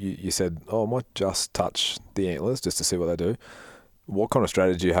makes you said, oh, I might just touch the antlers just to see what they do. What kind of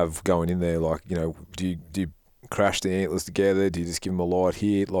strategy do you have going in there? Like, do you crash the antlers together? Do you just give them a light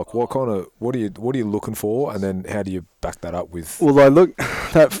hit? Like, what are you looking for, and then how do you back that up with? Well, I look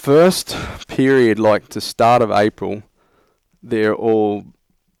that first period, like the start of April,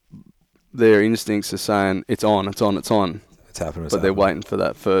 their instincts are saying it's on, it's on, it's on. It's happening. But they're waiting for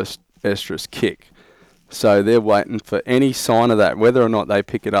that first estrus kick. So they're waiting for any sign of that, whether or not they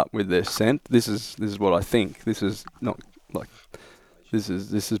pick it up with their scent. This is what I think. This is not like this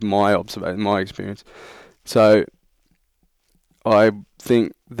is my observation, my experience. So I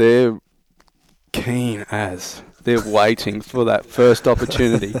think they're keen as they're waiting for that first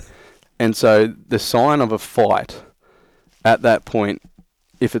opportunity. And so the sign of a fight at that point,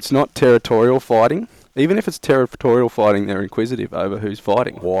 if it's not territorial fighting, even if it's territorial fighting, they're inquisitive over who's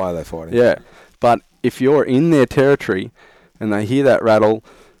fighting. Why are they fighting? Yeah. But if you're in their territory and they hear that rattle,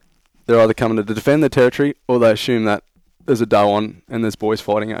 they're either coming to defend their territory or they assume that there's a doe on and there's boys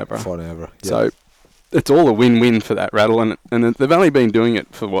fighting over. Fighting over. Yeah. So it's all a win-win for that rattle. And they've only been doing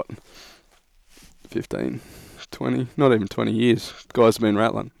it for, 15, 20, not even 20 years. Guys have been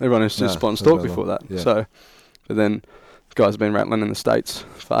rattling. Everyone has just spot and stalk before that. Yeah. So, but then guys have been rattling in the States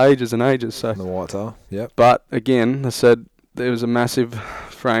for ages and ages. So, And the white tail. Yep. but again, I said there was a massive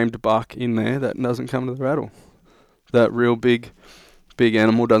framed buck in there that doesn't come to the rattle. That real big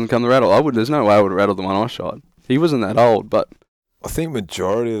animal doesn't come to the rattle. There's no way I would have rattled the one I shot. He wasn't that old, but I think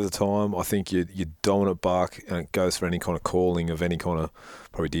majority of the time, I think you dominant buck, and it goes for any kind of calling of any kind of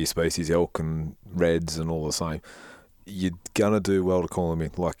probably deer species, elk and reds and all the same. You're gonna do well to call them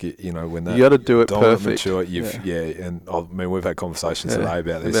in, like when they you got to do it dominant perfect. mature. And I mean we've had conversations today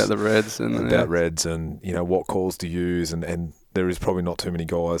about this, about the reds and reds, and what calls to use, and there is probably not too many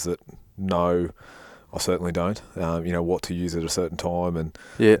guys that know. I certainly don't. What to use at a certain time, and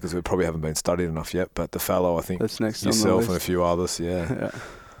because we probably haven't been studied enough yet. But the fallow, I think, that's next yourself on the and a few others,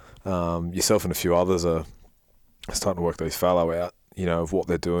 yourself and a few others are starting to work these fallow out. Of what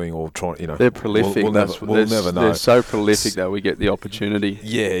they're doing or trying. They're prolific. We'll never know. They're so prolific that we get the opportunity.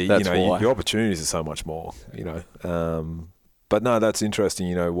 Yeah, that's why. Your opportunities are so much more. But no, that's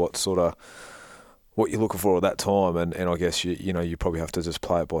interesting. What you're looking for at that time, and I guess you probably have to just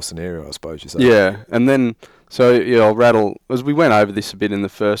play it by scenario, I suppose you say. Yeah, and then I'll rattle as we went over this a bit in the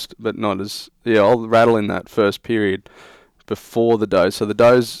first, but not as I'll rattle in that first period before the doe. So the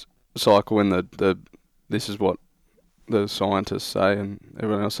does cycle in the this is what the scientists say and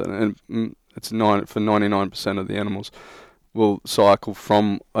everyone else, and it's for 99% of the animals will cycle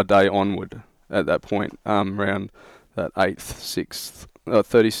from a day onward at that point, around that 6th,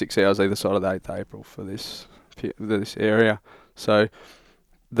 36 hours either side of the 8th April for this area. So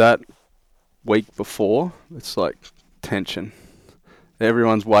that week before, it's like tension.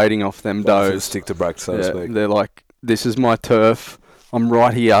 Everyone's waiting off them does. Stick to break, so to speak. They're like, this is my turf. I'm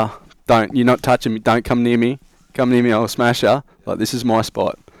right here. You're not touching me. Don't come near me. Come near me, I'll smash you. Like, this is my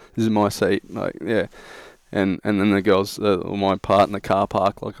spot. This is my seat. Like, yeah. And then the girls, my part in the car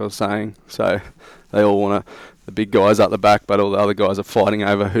park, like I was saying. So they all want to, the big guys up the back, but all the other guys are fighting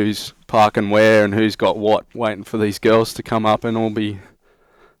over who's parking where and who's got what, waiting for these girls to come up and all be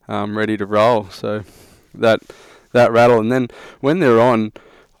ready to roll. So that rattle. And then when they're on,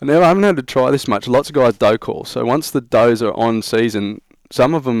 I haven't had to try this much. Lots of guys doe call. So once the does are on season,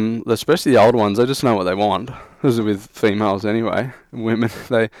 some of them, especially the older ones, they just know what they want. This is with females anyway. Women,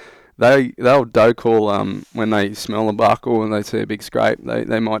 they'll doe call when they smell a buck or when they see a big scrape.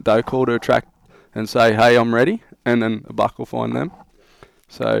 They might doe call to attract and say, hey, I'm ready, and then a buck will find them.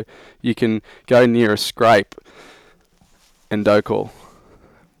 So you can go near a scrape and doe call,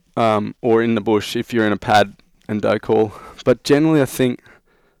 or in the bush if you're in a pad and doe call. But generally, I think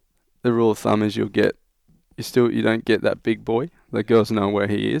the rule of thumb is you don't get that big boy. The girls know where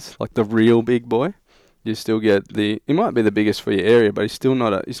he is, like the real big boy. You still get he might be the biggest for your area, but he's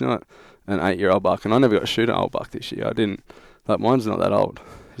not an 8-year-old buck. And I never got to shoot an old buck this year. I didn't. Like, mine's not that old.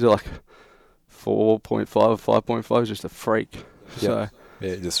 He's like 4.5 or 5.5. He's just a freak. Yep. So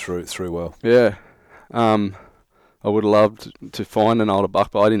yeah, just threw well. Yeah. I would have loved to find an older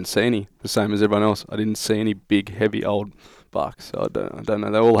buck, but I didn't see any. The same as everyone else. I didn't see any big, heavy old bucks. So I don't know.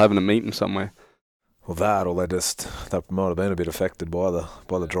 They're all having a meeting somewhere. Well, they might have been a bit affected by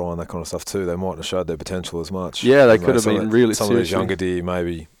the draw and that kind of stuff too. They mightn't have showed their potential as much. Yeah, they could have been really. Some of these younger deer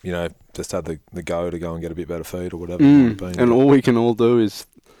maybe just had the go to go and get a bit better feed or whatever. And all we can all do is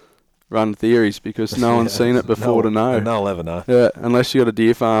run theories because no one's seen it before to know. And they'll never know. Yeah, unless you got a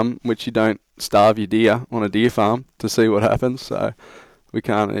deer farm, which you don't starve your deer on a deer farm to see what happens. So we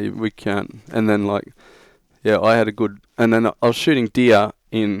can't. And then I had a good. And then I was shooting deer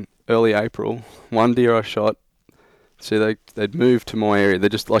in early April. One deer I shot. So they'd moved to my area. They're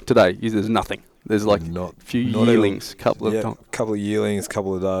just like today. There's nothing. There's like a few yearlings, couple of yearlings,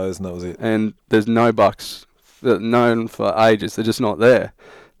 couple of does, and that was it. And there's no bucks known for ages. They're just not there.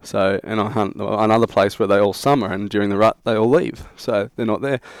 So, and I hunt another place where they all summer, and during the rut they all leave. So they're not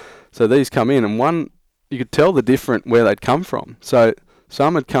there. So these come in, and one you could tell the different where they'd come from. So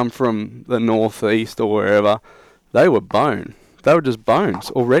some had come from the northeast or wherever. They were bone. They were just bones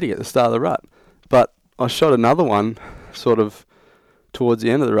already at the start of the rut. But I shot another one sort of towards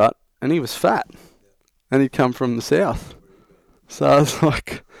the end of the rut, and he was fat. And he'd come from the south. So I was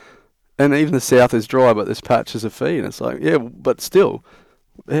like, and even the south is dry, but there's patches of feed. And it's like, yeah, but still,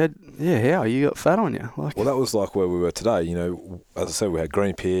 how you got fat on you? Like, well, that was like where we were today. As I said, we had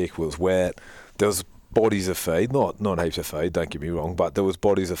green pick, it was wet. There was bodies of feed, not heaps of feed, don't get me wrong, but there was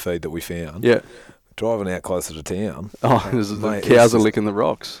bodies of feed that we found. Yeah. Driving out closer to town. Oh, the cows are licking the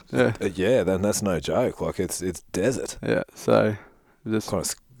rocks. Yeah. Then that's no joke. Like, it's desert. Yeah, so just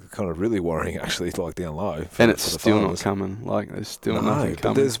kind of really worrying actually, like down low. And it's still not coming. Like, there's still nothing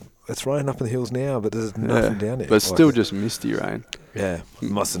coming. It's raining up in the hills now, but there's nothing down there. But it's still just misty rain. Yeah,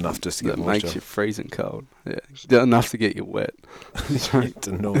 must enough just to get moisture. That makes you freezing cold. Yeah, enough to get you wet. It's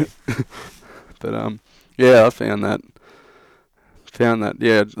annoying. But I found that.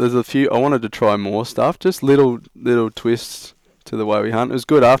 Yeah, there's a few. I wanted to try more stuff, just little twists to the way we hunt. It was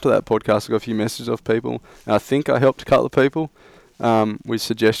good after that podcast. I got a few messages off people. And I think I helped a couple of people with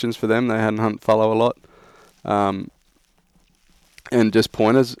suggestions for them. They hadn't hunt fallow a lot. And just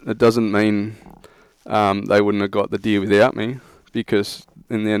pointers. It doesn't mean they wouldn't have got the deer without me, because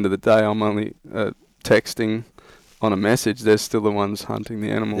in the end of the day, I'm only texting on a message. They're still the ones hunting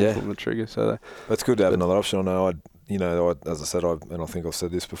the animal from the trigger. So that's good to have another option. I know as I said, and I think I've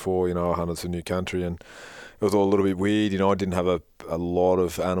said this before, I hunted some new country and it was all a little bit weird. I didn't have a lot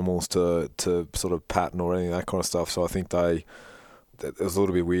of animals to sort of pattern or any of that kind of stuff. So I think it was a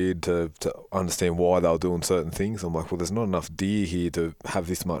little bit weird to understand why they were doing certain things. I'm like, well, there's not enough deer here to have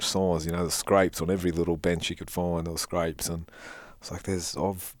this much size. There's scrapes on every little bench you could find. There were scrapes, and it's like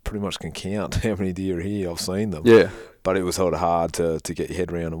I've pretty much can count how many deer are here. I've seen them. Yeah. But it was sort of hard to get your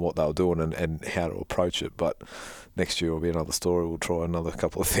head around on what they were doing and how to approach it. But next year will be another story. We'll try another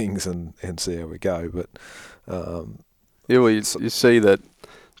couple of things and see how we go. But you see that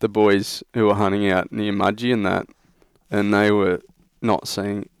the boys who were hunting out near Mudgee and they were not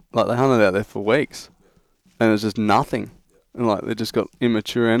seeing, like, they hunted out there for weeks, and it's just nothing. And like they just got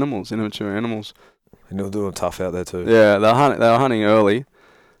immature animals. And you're doing tough out there too. Yeah, they were hunting early,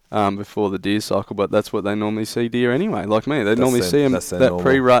 before the deer cycle, but that's what they normally see deer anyway. Like me, they normally see them. That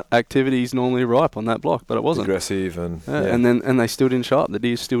pre-rut activity is normally ripe on that block, but it wasn't. Aggressive and and they still didn't show up. The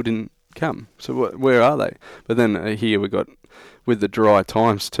deer still didn't come. So where are they? But then here we got with the dry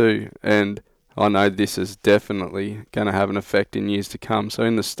times too, and I know this is definitely going to have an effect in years to come. So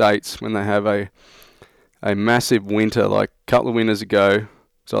in the States, when they have a massive winter, like a couple of winters ago,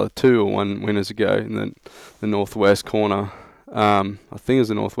 it's either 2 or 1 winters ago in the northwest corner, I think it was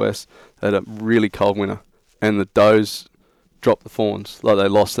the northwest, they had a really cold winter, and the does dropped the fawns, like they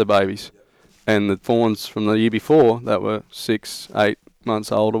lost their babies. And the fawns from the year before that were 6, 8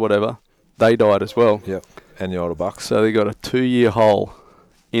 months old or whatever, they died as well. Yep, and the older bucks. So they got a 2-year hole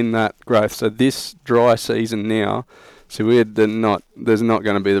in that growth. So this dry season now, there's not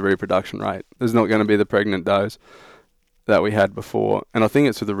going to be the reproduction rate. There's not going to be the pregnant does that we had before. And I think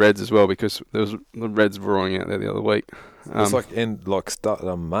it's with the reds as well, because there was the reds roaring out there the other week. It's start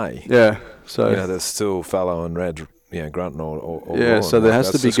May. Yeah. So there's still fallow and reds, grunting or yeah. roaring. So there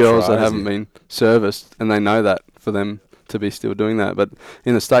has to be girls crazy. that haven't been serviced, and they know that for them to be still doing that. But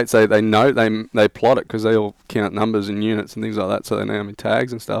in the States, they know they plot it because they all count numbers and units and things like that, so they know how many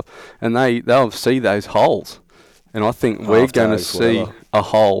tags and stuff, and they'll see those holes. And I think we're going to see a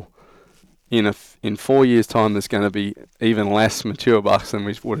hole in 4 years' time. There's going to be even less mature bucks than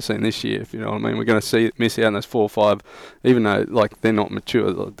we would have seen this year, if you know what I mean. We're going to miss out on those 4 or 5, even though like they're not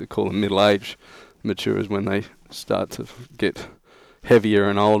mature. They call them middle-age matures when they start to get heavier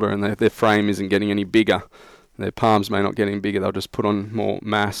and older, and their frame isn't getting any bigger. Their palms may not get any bigger. They'll just put on more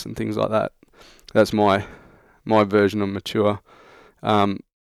mass and things like that. That's my version of mature.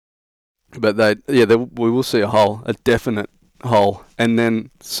 But we will see a definite hole, and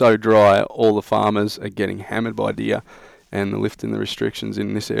then so dry, all the farmers are getting hammered by deer, and they're lifting the restrictions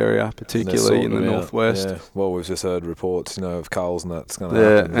in this area, particularly in the northwest. Yeah. Well, we've just heard reports, of culls and that's going to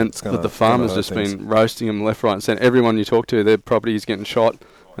happen. Yeah, but the farmers just been roasting them left, right, and centre. Everyone you talk to, their property is getting shot,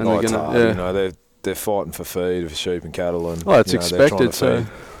 and they're going to. They're fighting for feed for sheep and cattle, and it's expected.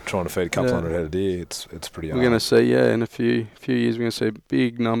 Trying to feed a couple hundred head of deer, it's pretty hard. We're going to see, in a few years, we're going to see a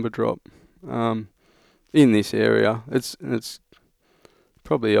big number drop in this area. It's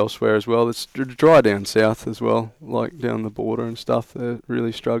probably elsewhere as well. It's dry down south as well, like down the border and stuff. They're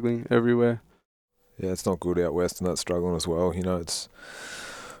really struggling everywhere. Yeah, it's not good out west, and that's struggling as well.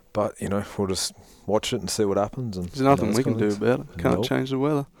 But we'll just watch it and see what happens. And there's nothing we can do about it. Can't change the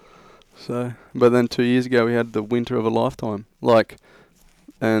weather. So, but then 2 years ago we had the winter of a lifetime,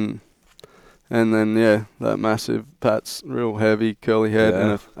 and then that massive Pat's real heavy curly head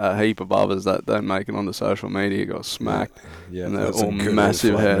and a heap of others that don't make it onto social media got smacked. Yeah, and they're all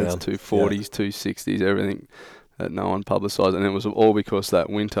massive heads, 240s, 260s, everything that no one publicised, and it was all because that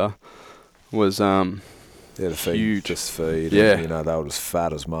winter was the feed, huge. Just feed. Yeah, and, they were just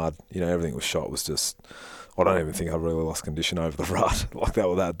fat as mud. Everything was shot was just. I don't even think I really lost condition over the rut. Like that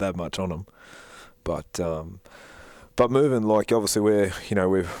were that much on them. But moving, obviously we're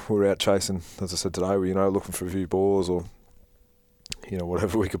out chasing, as I said today, we're looking for a few boars or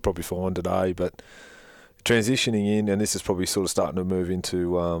whatever we could probably find today. But transitioning in, and this is probably sort of starting to move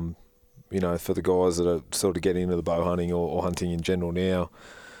into for the guys that are sort of getting into the bow hunting or hunting in general now.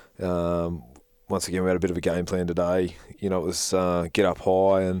 Once again, we had a bit of a game plan today. It was get up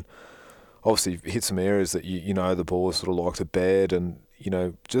high and obviously hit some areas that the boars sort of like to bed, and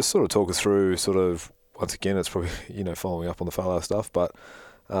just sort of talk us through sort of. Once again, it's probably, following up on the fallow stuff, but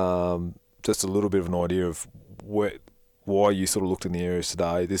just a little bit of an idea of why you sort of looked in the areas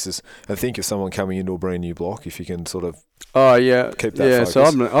today. I think if someone coming into a brand new block, if you can sort of keep that focus. So I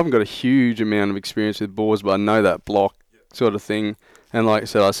haven't got a huge amount of experience with boars, but I know that block sort of thing. And like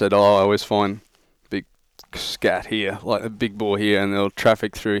I said, I always find big scat here, like a big boar here, and they'll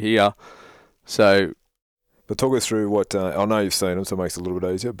traffic through here. So, but talk us through what, I know you've seen them, so it makes it a little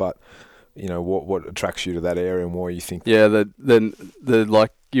bit easier, but what attracts you to that area and why you think? Yeah, the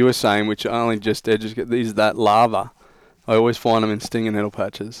like you were saying, which only just edges, is that lava. I always find them in stinging nettle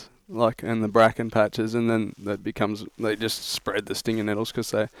patches, and the bracken patches, and then they just spread the stinging nettles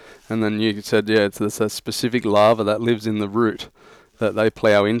and then you said, it's a specific lava that lives in the root that they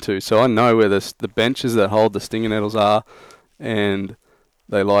plough into. So I know where the benches that hold the stinging nettles are, and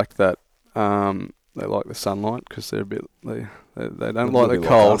they like that. They like the sunlight because they're a bit. They don't like the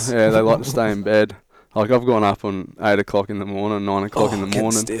cold. They like to stay in bed. Like I've gone up on 8 o'clock in the morning, 9 o'clock in the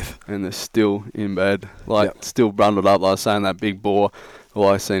morning, stiff. And they're still in bed, still bundled up. Like I was saying, that big boar, all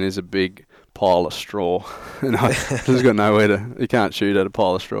I seen is a big pile of straw, and I just got nowhere to. You can't shoot at a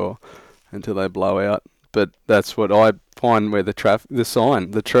pile of straw until they blow out. but that's what I find where the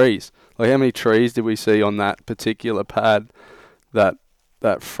trees. Like, how many trees did we see on that particular pad, that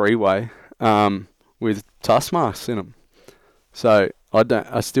freeway, with tusk marks in them? So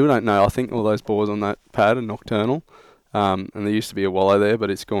I still don't know. I think all those boars on that pad are nocturnal, and there used to be a wallow there, but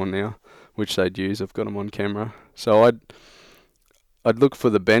it's gone now, which they'd use. I've got them on camera. So I'd look for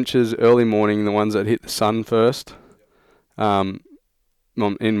the benches early morning, the ones that hit the sun first.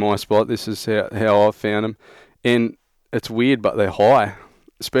 In my spot, this is how I've found them, and it's weird, but they're high.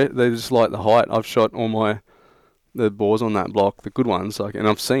 They just like the height. I've shot all the boars on that block, the good ones, and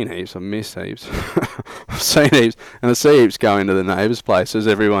I've seen heaps. I've missed heaps. I've seen heaps, and I see heaps go into the neighbours' place, as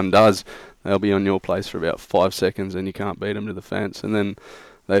everyone does. They'll be on your place for about 5 seconds, and you can't beat them to the fence, and then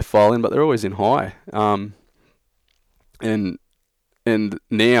they file in, but they're always in high. And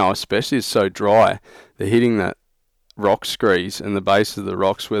now, especially, it's so dry, they're hitting that rock screes and the base of the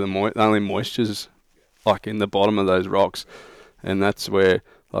rocks where the only moisture's like in the bottom of those rocks, and that's where,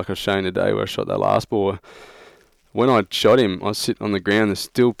 like I was showing today where I shot that last boar, when I shot him, I sit on the ground, there's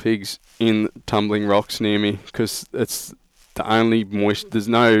still pigs in tumbling rocks near me, because it's the only there's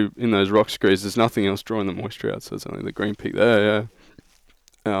no, in those rock screes, there's nothing else drawing the moisture out, so it's only the green pig there, yeah.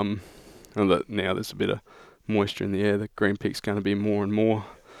 And now there's a bit of moisture in the air, the green pig's going to be more and more.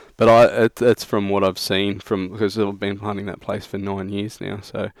 But it's from what I've seen, because I've been hunting that place for 9 years now,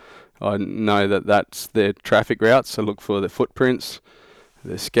 so I know that that's their traffic routes. So look for their footprints,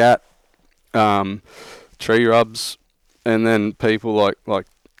 their scat, tree rubs, and then people like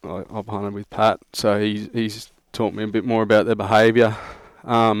I've hunted with Pat, so he's taught me a bit more about their behaviour.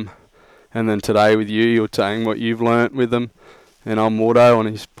 And then today with you're saying what you've learnt with them, and I'm Mordo on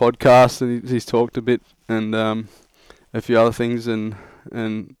his podcast, and he's talked a bit, and a few other things, and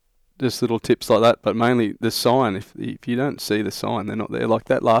just little tips like that, but mainly the sign. If you don't see the sign, they're not there. Like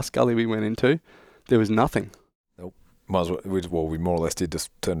that last gully we went into, there was nothing. Nope. Might as well, we more or less did just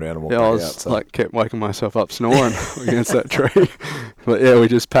turn around and walk back out. I was kept waking myself up snoring against that tree. But yeah, we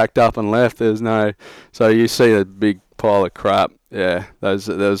just packed up and left. There's no, so you see a big pile of crap. Yeah,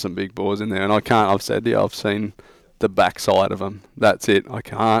 there's some big boars in there, and I've said to you, I've seen the backside of them. That's it.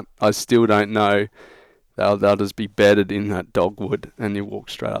 I still don't know. They'll just be bedded in that dogwood, and you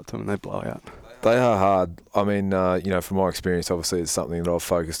walk straight up to them and they blow out. They are hard. I mean, from my experience, obviously it's something that I've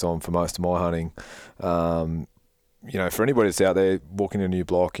focused on for most of my hunting. For anybody that's out there walking a new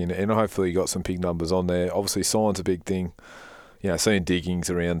block, and hopefully you got some pig numbers on there. Obviously, sign's a big thing. Seeing diggings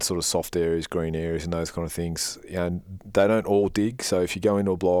around sort of soft areas, green areas, and those kind of things. They don't all dig. So if you go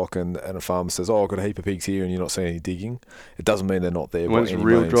into a block and a farmer says, "Oh, I've got a heap of pigs here," and you're not seeing any digging, it doesn't mean they're not there. When it's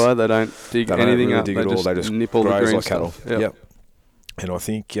real dry, they don't dig anything really up. Dig they just nip all the green like stuff. Cattle. Yep. And I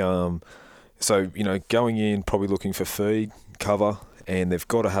think going in, probably looking for feed, cover, and they've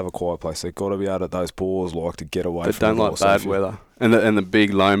got to have a quiet place. They've got to be able to. Those boars like to get away. They from don't like bad weather. And the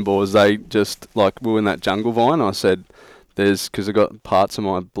big lone boars, they just we were in that jungle vine. I said, because I got parts of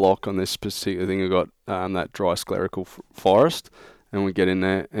my block on this particular thing. I got that dry sclerocal forest, and we get in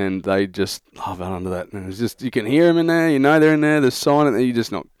there, and they just love it under that. And it's just, you can hear them in there. They're in there. There's sign, and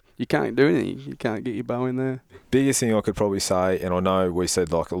you can't do anything. You can't get your bow in there. Biggest thing I could probably say, and I know we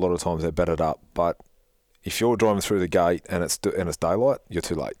said a lot of times they're bedded up, but if you're driving through the gate and it's daylight, you're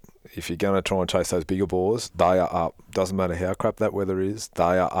too late. If you're going to try and chase those bigger boars, they are up. Doesn't matter how crap that weather is,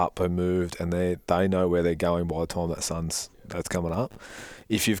 they are up and moved, and they know where they're going by the time that's coming up.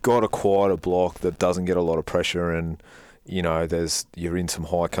 If you've got a quieter block that doesn't get a lot of pressure, and you're in some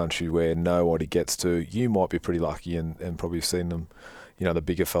high country where nobody gets to, you might be pretty lucky and probably seen them, the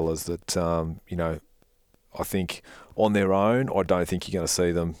bigger fellas that I think on their own, I don't think you're going to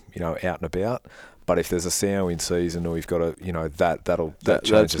see them, out and about. But if there's a sow in season, or we've got that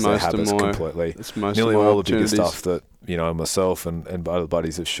changes their habits completely. Nearly all the bigger stuff that myself and other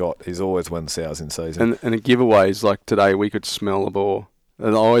buddies have shot is always when the sow's in season. And the giveaways, like today, we could smell a boar.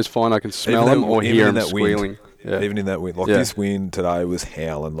 And I always find I can smell them or hear them squealing. Yeah. Even in that wind, this wind today was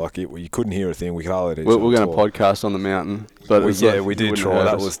howling. You couldn't hear a thing. We could hardly. We're going to podcast on the mountain, but we did try.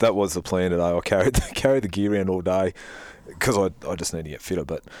 That was the plan today. I carried the gear around all day because I just need to get fitter.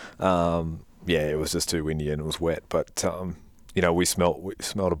 But it was just too windy and it was wet. But we smelt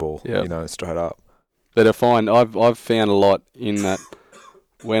a ball. Yeah. Straight up. But I find I've found a lot in that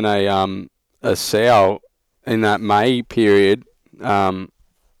when a sow in that May period.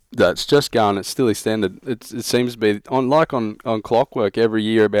 That's just going, it's still extended. It seems to be on clockwork every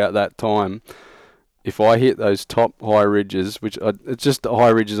year about that time. If I hit those top high ridges, it's just the high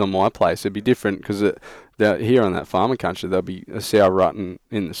ridges on my place, it'd be different because here on that farming country, there'll be a sow rutting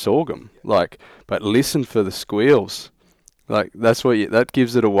in the sorghum. But listen for the squeals. Like, that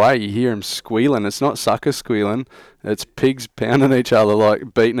gives it away. You hear him squealing. It's not suckers squealing. It's pigs pounding each other,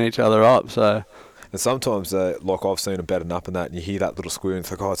 like beating each other up. So, and sometimes, like I've seen them bedding up and that, and you hear that little squeal, and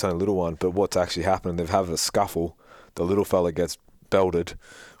it's like, oh, it's only a little one. But what's actually happening, they've having a scuffle. The little fella gets belted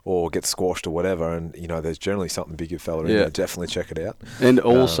or gets squashed or whatever, and, you know, there's generally something bigger fella in there. Definitely check it out. And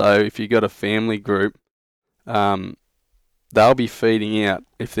also, if you got a family group, they'll be feeding out.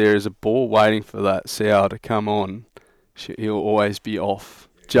 If there is a boar waiting for that sow to come on, he'll always be off.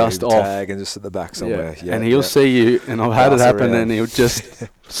 Just off. Tag and just at the back somewhere. Yeah. And he'll see you, and I've had it happen, and he'll just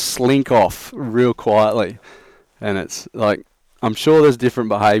slink off real quietly. And it's like, I'm sure there's different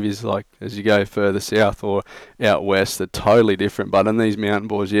behaviours, like as you go further south or out west, they're totally different. But in these mountain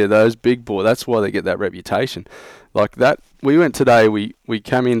boars, those big boar, that's why they get that reputation. Like that, we went today, we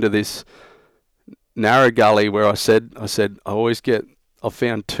came into this narrow gully where I said I've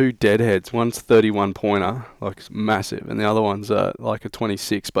found 2 deadheads. One's 31 pointer, like it's massive, and the other one's like a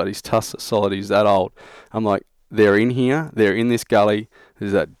 26, but he's tough solid, he's that old. I'm like, they're in here, they're in this gully,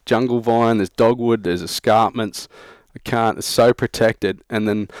 there's that jungle vine, there's dogwood, there's escarpments. It's so protected, and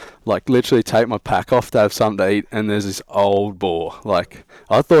then like literally take my pack off to have something to eat, and there's this old boar. Like,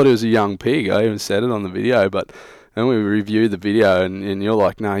 I thought it was a young pig, I even said it on the video, but then we reviewed the video, and you're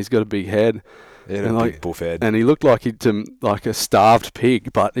like, no, he's got a big head. Yeah, and big buff head. And he looked like like a starved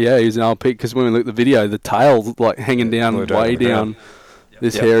pig, but he's an old pig, because when we looked at the video, the tail's like hanging down way down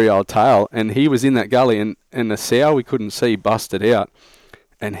this hairy old tail, and he was in that gully, and the sow we couldn't see busted out,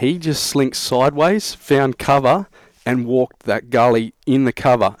 and he just slinks sideways, found cover, and walked that gully in the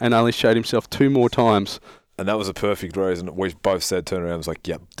cover, and only showed himself 2 more times. And that was a perfect reason. We both said, turn around, was like,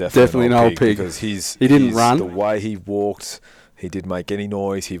 yep, definitely an old pig. Because he didn't run. The way he walked, he didn't make any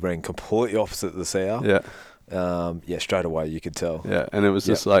noise. He ran completely opposite the sow. Yeah. Straight away you could tell. Yeah, and it was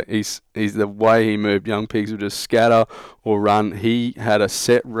just like, he's the way he moved. Young pigs would just scatter or run. He had a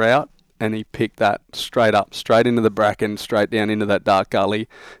set route, and he picked that straight up, straight into the bracken, straight down into that dark gully.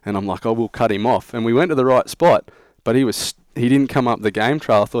 And I'm like, we'll cut him off. And we went to the right spot. But he didn't come up the game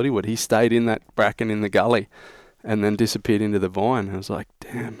trail I thought he would. He stayed in that bracken in the gully and then disappeared into the vine. I was like,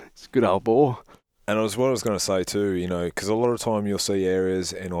 damn, it's a good old boar. And what I was going to say too, you know, because a lot of time you'll see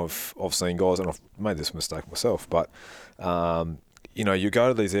areas, and I've seen guys, and I've made this mistake myself, but, you know, you go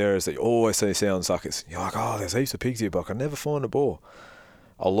to these areas that you always see sound suckers. You're like, oh, there's heaps of pigs here, but I can never find a boar.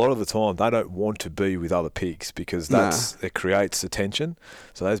 A lot of the time, they don't want to be with other pigs, because it creates attention.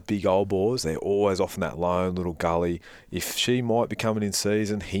 So those big old boars, they're always off in that lone little gully. If she might be coming in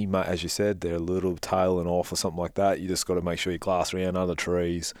season, he might, as you said, they're a little tailing off or something like that. You just got to make sure you glass around other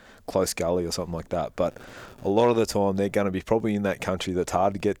trees, close gully or something like that. But a lot of the time, they're going to be probably in that country that's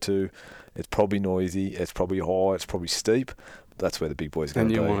hard to get to. It's probably noisy. It's probably high. It's probably steep. That's where the big boys are going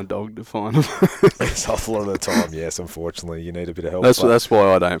to be. And you want a dog to find them. It's a lot of the time, yes, unfortunately. You need a bit of help. That's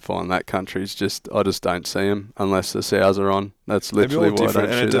why I don't find that country. It's just, I just don't see them unless the sows are on. That's literally why I don't.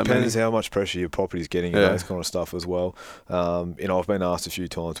 And it depends how much pressure your property's getting and those kind of stuff as well. You know, I've been asked a few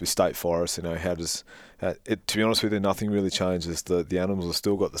times with state forests, you know, to be honest with you, nothing really changes. The animals have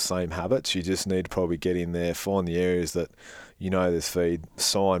still got the same habits. You just need to probably get in there, find the areas that, you know, there's feed.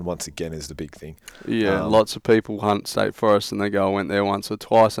 Sign, once again, is the big thing. Yeah, lots of people hunt state forests and they go, I went there once or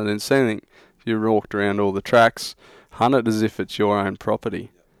twice and didn't see anything. You walked around all the tracks, hunt it as if it's your own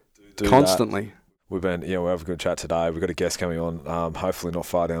property. Constantly. We're having a good chat today. We've got a guest coming on, hopefully not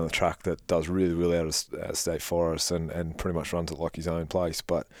far down the track, that does really, really out of state forests and pretty much runs it like his own place.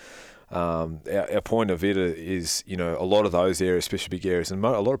 But our point of it is, you know, a lot of those areas, especially big areas, and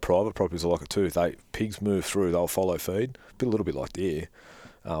a lot of private properties are like it too. Pigs move through, they'll follow feed, a little bit like deer,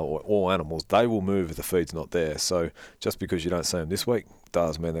 or all animals. They will move if the feed's not there. So just because you don't see them this week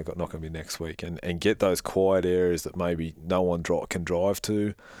does mean they're not going to be next week. And get those quiet areas that maybe no one can drive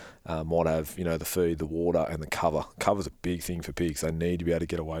to. Might have, you know, the feed, the water, and the cover. Cover's a big thing for pigs. They need to be able to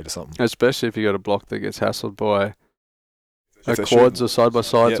get away to something. Especially if you got a block that gets hassled by quads or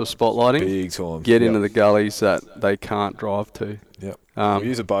side-by-sides or spotlighting. Big time. Get into the gullies that they can't drive to. Yep. We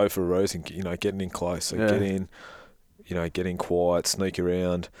use a bow for a reason, you know, getting in close. So get in, you know, get in quiet, sneak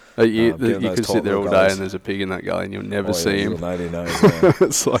around. You can sit there all day and there's a pig in that gully and you'll never see him.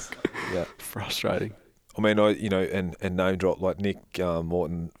 It's like frustrating. I mean, and name drop like Nick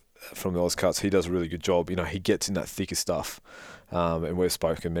Morton from the Ozcuts, he does a really good job. You know, he gets in that thicker stuff. And we've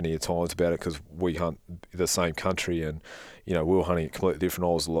spoken many a times about it because we hunt the same country, and you know we were hunting it completely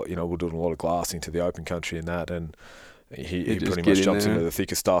different. We're doing a lot of glassing to the open country and that, and he pretty much jumps into the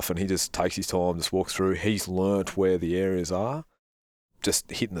thicker stuff, and he just takes his time, just walks through. He's learnt where the areas are, just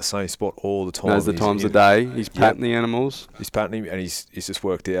hitting the same spot all the time. Knows the times of day. He's patting the animals. He's patting him, and he's just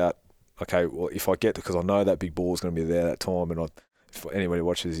worked out. okay, well, if I get because I know that big ball is going to be there that time, and if anybody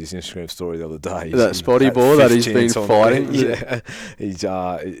watches his Instagram story the other day, that spotty ball that he's been fighting.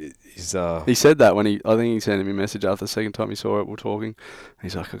 He said that when I think he sent me a message after the second time he saw it. We're talking.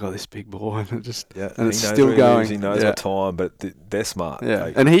 He's like, I got this big ball, and it's still going. He knows what time, but they're smart.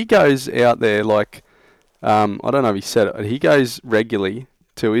 Yeah, and he goes out there like, I don't know if he said it, but he goes regularly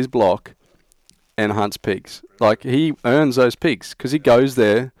to his block and hunts pigs. Like, he earns those pigs because he goes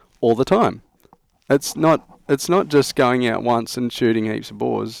there all the time. It's not just going out once and shooting heaps of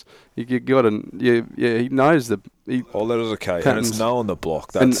boars. You got to, he knows all that is okay, and it's knowing the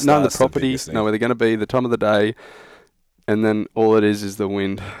block. And knowing the property, know where they're going to be, the time of the day, and then all it is the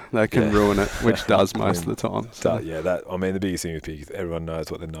wind. That can ruin it, which does most of the time. So. The biggest thing with pigs, everyone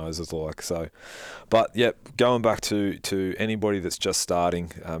knows what their nose is like. So, but going back to anybody that's just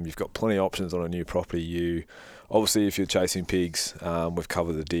starting, you've got plenty of options on a new property. Obviously, if you're chasing pigs, we've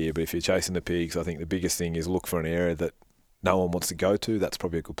covered the deer, but if you're chasing the pigs, I think the biggest thing is look for an area that no one wants to go to. That's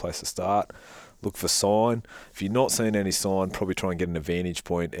probably a good place to start. Look for sign. If you're not seeing any sign, probably try and get an vantage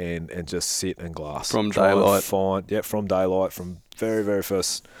point and just sit and glass. From daylight. From daylight, from very, very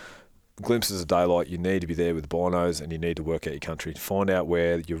first glimpses of daylight, you need to be there with binos and you need to work out your country. Find out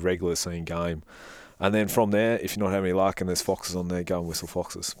where you're regularly seeing game. And then from there, if you're not having any luck and there's foxes on there, go and whistle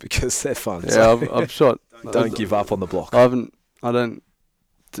foxes because they're fun. Yeah, so I've shot. Don't give up on the block. I haven't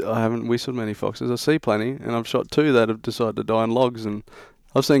whistled many foxes. I see plenty, and I've shot 2 that have decided to die in logs, and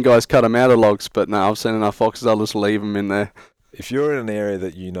I've seen guys cut them out of logs, but no, I've seen enough foxes. I'll just leave them in there. If you're in an area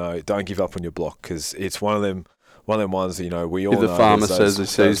that you know, don't give up on your block because it's one of them ones that, we all know. If the farmer says he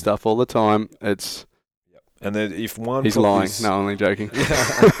sees stuff all the time, it's. And then if one he's lying. No, only joking.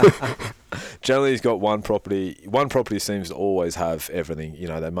 Generally, he's got one property. One property seems to always have everything.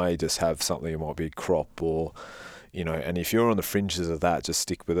 They may just have something. It might be a crop or, and if you're on the fringes of that, just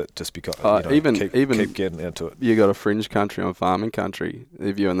stick with it. Just because, keep getting into it. You got a fringe country on farming country.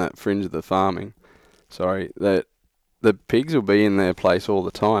 If you're in that fringe of the farming, that the pigs will be in their place all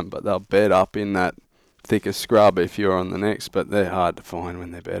the time, but they'll bed up in that thicker scrub if you're on the next, but they're hard to find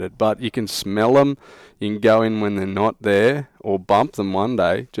when they're bedded. But you can smell them. You can go in when they're not there or bump them one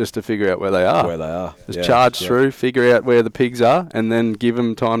day just to figure out where they are. Just charge through, figure out where the pigs are, and then give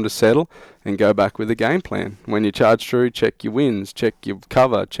them time to settle and go back with the game plan. When you charge through, check your winds, check your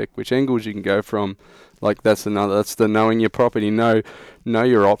cover, check which angles you can go from. Like, that's the knowing your property, know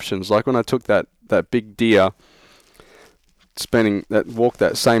your options. Like when I took that big deer, walked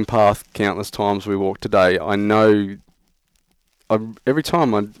that same path countless times we walked today, I know every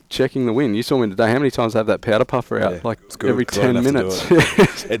time I'm checking the wind. You saw me today. How many times I have that powder puffer out? Every 10 minutes.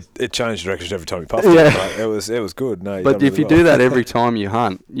 It changed direction every time you puffed it. It was good. No, but if you do that every time you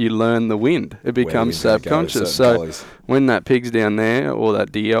hunt, you learn the wind. It becomes subconscious. So when that pig's down there or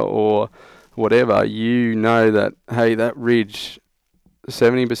that deer or whatever, you know that, hey, that ridge,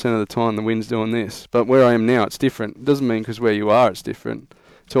 70% of the time the wind's doing this. But where I am now, it's different. It doesn't mean because where you are, it's different.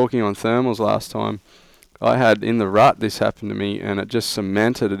 Talking on thermals last time, I had in the rut, this happened to me, and it just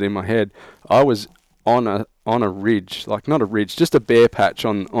cemented it in my head. I was on a ridge, like not a ridge, just a bare patch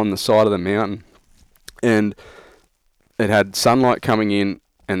on the side of the mountain, and it had sunlight coming in,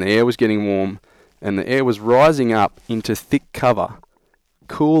 and the air was getting warm, and the air was rising up into thick cover,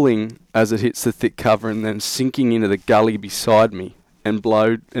 cooling as it hits the thick cover, and then sinking into the gully beside me, and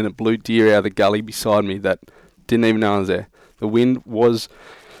it blew deer out of the gully beside me that didn't even know I was there. The wind was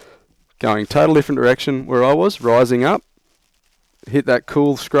going total different direction where I was, rising up, hit that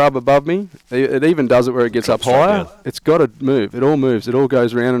cool scrub above me. It even does it where it gets up higher. It's got to move. It all moves. It all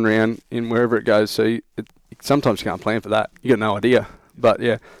goes round and round in wherever it goes. So sometimes you can't plan for that. You got no idea. But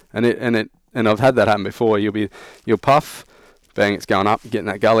yeah, and I've had that happen before. You'll puff, bang, it's going up, get in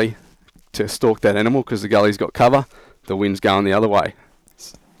that gully to stalk that animal because the gully's got cover. The wind's going the other way.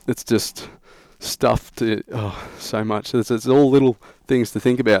 It's just stuff so much. It's all little things to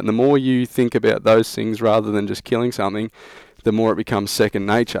think about, and the more you think about those things rather than just killing something, the more it becomes second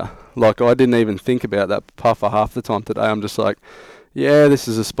nature. Like, I didn't even think about that puffer half the time today. I'm just like, yeah, this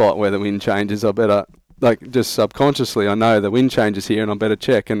is a spot where the wind changes. I better, like, just subconsciously, I know the wind changes here and I better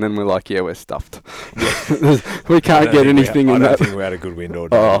check, and then we're like, yeah, we're stuffed. We can't get anything in that. I don't think we had a good wind all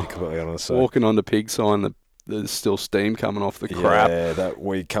day, to be completely honest. So. Walking onto pig sign, there's still steam coming off the crap. Yeah, that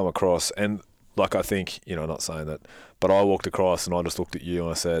we come across, and like, I think, not saying that, but I walked across and I just looked at you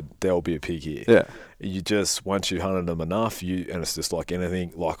and I said, there'll be a pig here. Yeah. You just, once you hunted them enough, and it's just like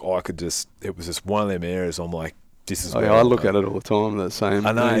anything, like it was just one of them areas I'm like, this is I look at it all the time, the same.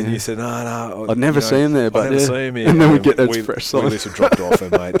 I know, and you said, no. I'd never see him there, but I'd never see him here. And then we get that fresh sign. We literally dropped off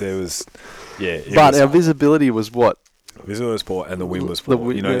and, mate, there was, But our visibility was what? Visibility was poor and the wind was poor.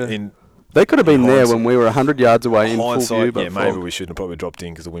 They could have been there hindsight- when we were 100 yards away in full hindsight, view, but yeah, maybe fog. we shouldn't have probably dropped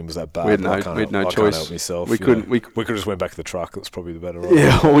in because the wind was that bad. We had but no- we had no I choice. Can't help myself, We you couldn't. know. We We could have just went back to the truck. It was probably the better option.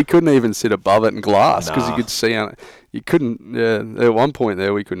 Yeah, well, we couldn't even sit above it in glass because you Nah. could see on it. You couldn't. Yeah, at one point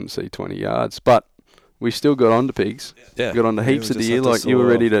there, we couldn't see 20 yards, but we still got onto pigs. Yeah. Got onto Yeah, heaps we of just deer. had to Like you were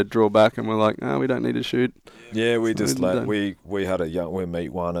sort ready of- to draw back, and we're like, no, we don't need to shoot. Yeah, we So just we didn't- we had a young we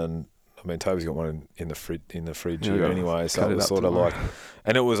meet one, and I mean Toby's got one in the fridge Yeah, here yeah. anyway. So Cut it it was up sort of tomorrow. like,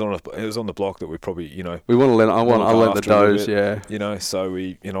 and it was on the block that we probably We want to let. I'll let the after a little does. bit. Yeah. So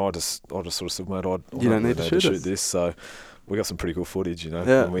we I just sort of said, mate, I You don't need to shoot it. this. So we got some pretty cool footage,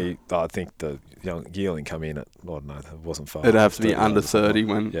 Yeah. And I think the young yearling come in at I don't know, it wasn't far. It'd have to be 30 under yards or something. 30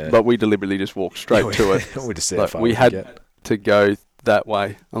 when, Yeah. but we deliberately just walked straight to it. We just see Like, how far we we had- could get. To go that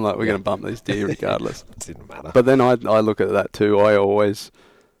way. I'm like, we're Yeah. going to bump these deer regardless. It didn't matter. But then I look at that too. I always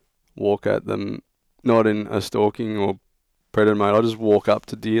walk at them, not in a stalking or predator mode. I just walk up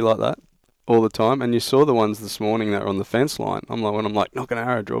to deer like that all the time. And you saw the ones this morning that were on the fence line. I'm like, knock an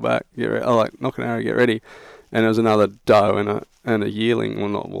arrow, draw back. Knock an arrow, get ready. And there was another doe and a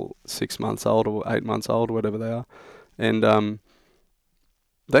yearling, 6 months old or 8 months old or whatever they are. And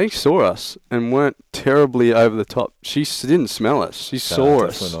they saw us and weren't terribly over the top. She didn't smell us. She saw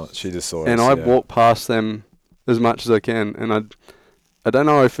us. Definitely not. She just saw us. And I yeah. walk past them as much as I can, and I don't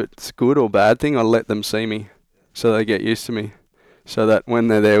know if it's good or bad thing. I let them see me, so they get used to me, so that when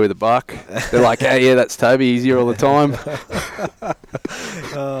they're there with a buck, they're like, "Hey, yeah, that's Toby. He's here all the time."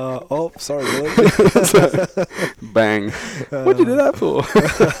 Sorry, Billy. Bang! What'd you do that for?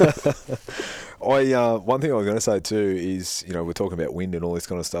 One thing I was going to say too is, we're talking about wind and all this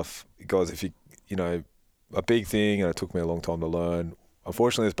kind of stuff, guys. If a big thing, and it took me a long time to learn.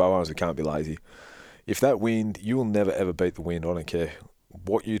 Unfortunately, as bow hunters, we can't be lazy. If that wind, you will never ever beat the wind. I don't care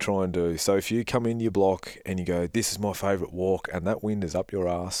what you try and do. So if you come into your block and you go, "This is my favourite walk," and that wind is up your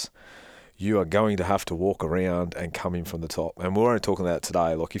ass, you are going to have to walk around and come in from the top. And we're only talking about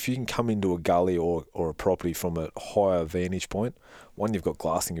today. Like, if you can come into a gully or a property from a higher vantage point, one, you've got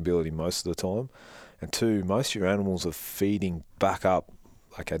glassing ability most of the time, and two, most of your animals are feeding back up.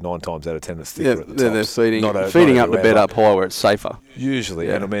 Okay, 9 times out of 10 it's thicker at the top. They're feeding Not feeding up the everywhere, bed up high where it's safer. Usually,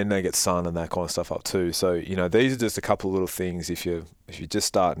 Yeah. and I mean they get sun and that kind of stuff up too. So these are just a couple of little things. If you're just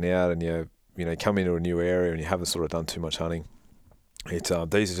starting out and you come into a new area and you haven't sort of done too much hunting, these are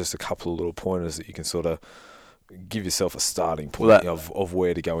just a couple of little pointers that you can sort of give yourself a starting point Well, of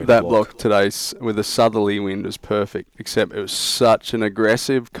where to go in. That block today with a southerly wind was perfect, except it was such an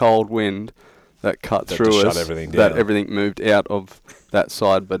aggressive cold wind that cut That through just us shut everything that down. everything moved out of that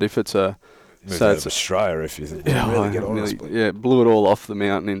side. But if it's a Move so out it's of Australia if you yeah, really get honest. it blew it all off the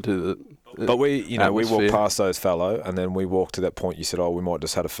mountain into the. But we walked atmosphere. past those fallow, and then we walked to that point. You said, "Oh, we might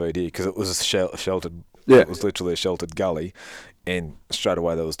just had a feed here," because it was a sheltered. Yeah. It was literally a sheltered gully, and straight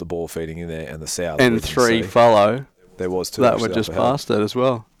away there was the boar feeding in there, and the sow. that we And didn't 3 see. fallow There was two that actually were up just the hill. past it as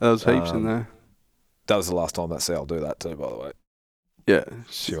well. There was heaps in Um, there. That was the last time that sow will do that too. By the way, Yeah,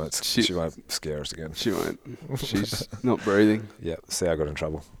 she won't. she- She won't scare us again. she won't. She's not breathing. Yeah, the sow got in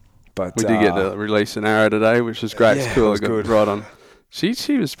trouble. But We did get to release an arrow today, which was great. yeah, It's cool. it I was got good. right on. She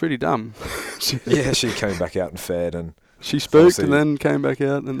was pretty dumb. yeah, she came back out and fed, and She spooked Obviously- and then came back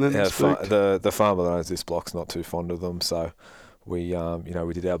out and then yeah, spooked. the farmer that owns this block's not too fond of them, so we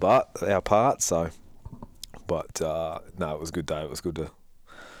we did our part. So, but no, it was a good day. It was good to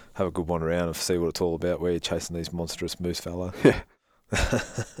have a good one around and see what it's all about. Where you're chasing these monstrous moose fallow.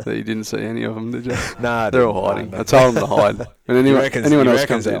 So you didn't see any of them, did you? Nah, They're all hiding. I told them to hide. When anyone else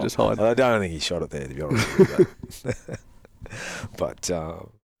comes in, just hide. I don't think he shot it there, to be honest with you. But Yeah,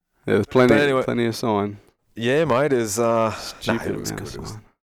 there's plenty, But anyway- plenty of sign. yeah, mate, is Stupid it was amount good. of sign.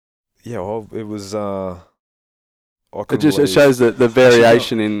 Yeah, well, it was. I It couldn't just it believe- shows the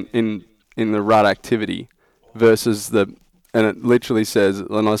variation in the rut activity versus and it literally says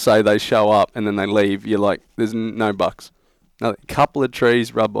when I say they show up and then they leave, you're like, there's no bucks. A couple of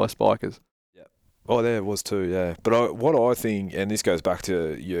trees rubbed by spikers. Oh, there was too, yeah. But what I think, and this goes back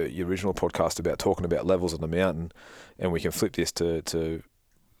to your original podcast about talking about levels on the mountain, and we can flip this to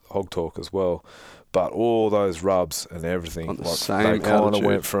hog talk as well. But all those rubs and everything, On the like same they kind of altitude.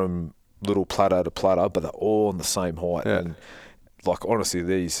 went from little plateau to plateau, but they're all on the same height. Yeah. And like honestly,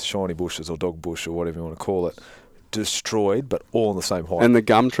 these shiny bushes or dog bush or whatever you want to call it, destroyed, but all on the same height. And the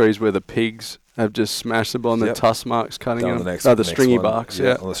gum trees where the pigs have just smashed them on the Yep. tusk marks cutting Down them. the next, the next stringy one, barks,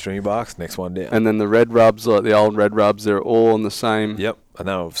 yeah. on the stringy barks. Next one down. And then the red rubs, like the old red rubs, they're all on the same. Yep, and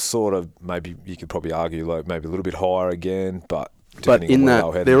they were sort of maybe you could probably argue like maybe a little bit higher again, but But depending in on where that, they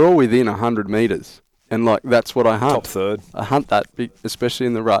were heading. they're all within 100 metres. And like that's what I hunt. top third. I hunt that, especially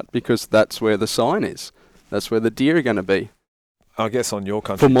in the rut, because that's where the sign is. That's where the deer are going to be. I guess on your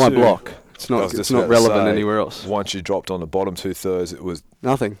country For my too, block, it's I not was just it's not about to relevant say, anywhere else. Once you dropped on the bottom 2/3, it was,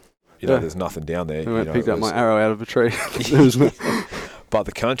 Nothing. you know, Yeah. there's nothing down there. I went you know, picked it up was- my arrow out of a tree. There was no- But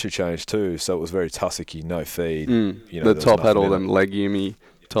the country changed too, so it was very tussocky, no feed. You know, the there was top had nothing all in them legume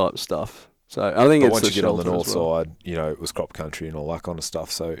type stuff. So I think But it's once the you get on the shelter north as well. side, you know, it was crop country and all that kind of stuff.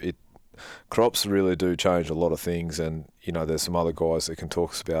 So crops really do change a lot of things. And, you know, there's some other guys that can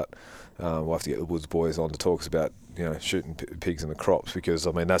talk us about, we'll have to get the Woods boys on to talk us about, you know, shooting pigs in the crops, because,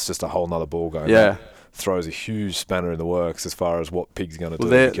 I mean, that's just a whole nother ball game. Yeah. That throws a huge spanner in the works as far as what pigs are going to Well,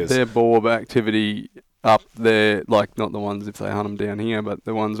 do. Because their boar activity up there, like not the ones if they hunt them down here, but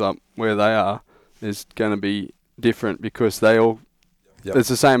the ones up where they are, is going to be different because they all. Yep. It's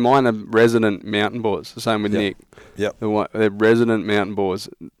the same. Mine are resident mountain boars. The same with Yep. Nick. Yep. They're resident mountain boars,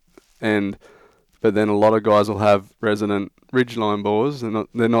 but then a lot of guys will have resident ridgeline boars. They're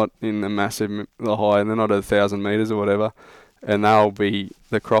not in the high. They're not at 1,000 meters or whatever, and they'll be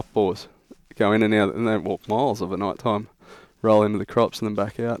the crop boars. Go in and out, and they walk miles of a night time, roll into the crops and then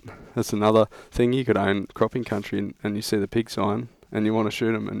back out. That's another thing. You could own cropping country and you see the pig sign and you want to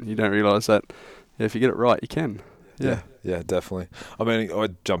shoot them and you don't realise that if you get it right, you can. Yeah, definitely. I mean,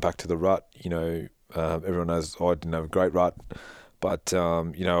 I'd jump back to the rut. You know, everyone knows I didn't have a great rut, but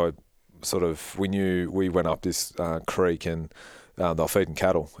you know, we went up this creek and they were feeding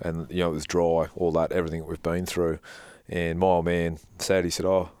cattle, and you know it was dry, all that, everything that we've been through. And my old man said, he said,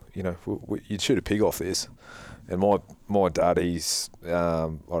 "Oh, you know, you'd shoot a pig off this." And my dad, he's I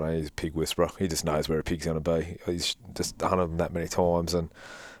don't know, he's a pig whisperer. He just knows where a pig's going to be. He's just hunted them that many times, and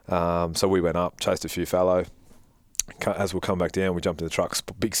so we went up, chased a few fallow. As we'll come back down, we jumped in the truck.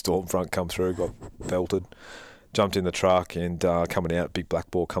 Big storm front come through, got belted. Jumped in the truck, and coming out, big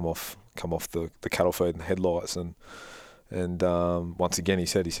black ball come off the cattle feed and headlights, and once again he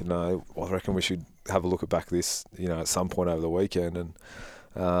said, no, I reckon we should have a look at back this, you know, at some point over the weekend. And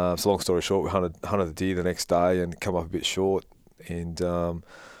so long story short, we hunted the deer the next day and come up a bit short, and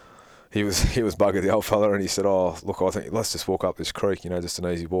he was buggered, the old fella, and he said, "Oh, look, I think let's just walk up this creek, you know, just an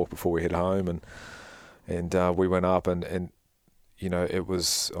easy walk before we head home." And we went up, and you know, it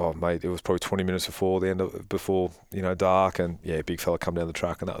was it was probably 20 minutes before you know, dark, and yeah, big fella come down the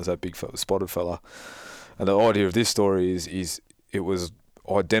truck, and that was that big spotted fella. And the idea of this story is it was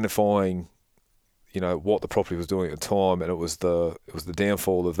identifying, you know, what the property was doing at the time, and it was the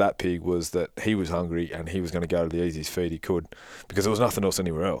downfall of that pig was that he was hungry and he was going to go to the easiest feed he could because there was nothing else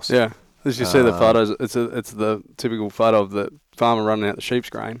anywhere else. Yeah. As you see the photos, it's the typical photo of the farmer running out the sheep's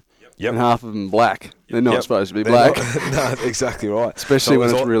grain. Yep. And half of them black. They're not Yep. supposed to be They're black. not- no, exactly right. Especially So it when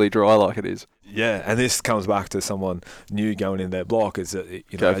was it's all- really dry like it is. Yeah, and this comes back to someone new going in their block. Is that, you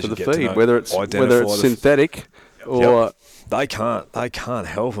know, Go as for you the get to feed, know- whether it's identify the synthetic or they can't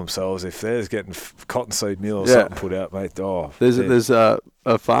help themselves if they're getting cottonseed meal or Yeah. something put out, mate. Oh, there's a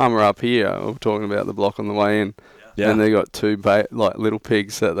farmer up here. We're talking about the block on the way in, and they got two like little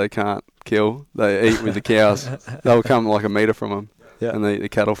pigs that they can't kill. They eat with the cows. They'll come like a metre from them. Yeah. And they eat the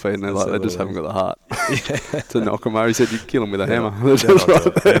cattle feed, and they're like, they just haven't got the heart Yeah. to knock them over. He said, you kill them with a hammer.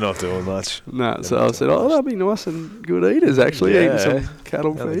 They're not doing much. No, so I said, they'll be nice and good eaters, actually, eating some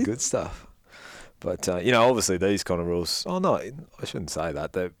cattle Yeah, feed. good stuff. But, you know, obviously these kind of rules, I shouldn't say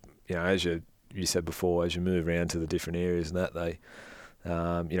that. They, you know, as you said before, as you move around to the different areas and that, they,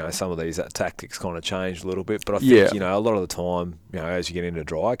 you know, some of these tactics kind of changed a little bit. But I think, you know, a lot of the time, you know, as you get into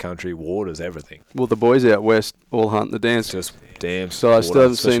dry country, water's everything. Well, the boys out west all hunt the dams. Just dams. So I still water,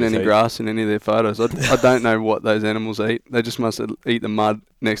 haven't seen especially any heat. grass in any of their photos. I don't know what those animals eat. They just must eat the mud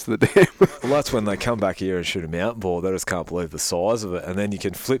next to the dam. Well, that's when they come back here and shoot a mountain boar. They just can't believe the size of it. And then you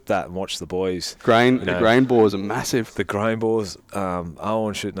can flip that and watch the boys. The grain boars are massive. The grain boars,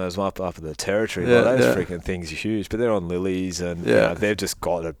 Owen shooting those up in the territory. Yeah, like, those freaking things are huge. But they're on lilies, and you know, they've just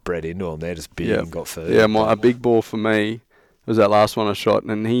got it bred into them. They're just big and got food. Yeah, a big boar for me was that last one I shot,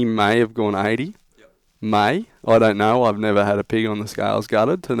 and he may have gone 80. I don't know. I've never had a pig on the scales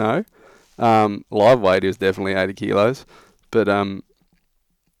gutted to know. Live weight is definitely 80 kilos, but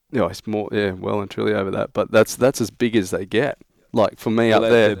it's more well and truly over that. But that's as big as they get. Like for me up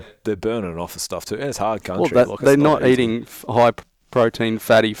there, they're burning off the stuff too, and it's hard country. Well, they're not eating high protein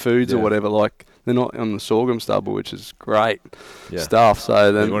fatty foods or whatever. Like they're not on the sorghum stubble, which is great stuff.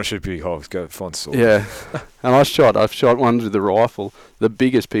 So then you want to shoot big hogs, go find sorghum. Yeah, and I've shot one with the rifle. The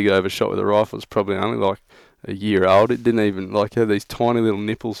biggest pig I ever shot with a rifle was probably only like a year old. It didn't even it had these tiny little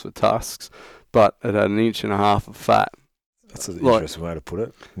nipples for tusks, but it had 1.5 inches of fat. That's an interesting way to put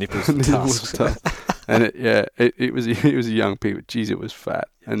it. Nipples for tusks. And it was a young pig, but geez, it was fat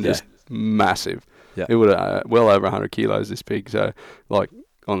and just massive. Yeah. It would have well over 100 kilos, this pig. So like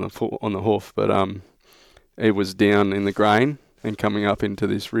on the hoof, but it was down in the grain, and coming up into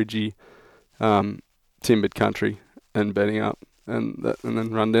this ridgy, timbered country and bedding up. And then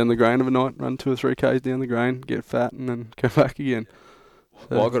run down the grain overnight, run 2 or 3 Ks down the grain, get fat, and then go back again.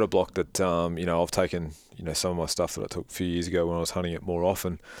 So, Well, I got a block that, I've taken, some of my stuff that I took a few years ago when I was hunting it more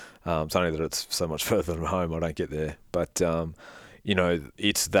often. It's only that it's so much further than home, I don't get there. But,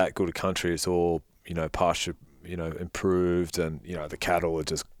 it's that good a country. It's all, pasture, improved, and, the cattle are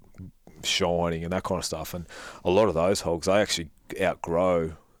just shining and that kind of stuff. And a lot of those hogs, they actually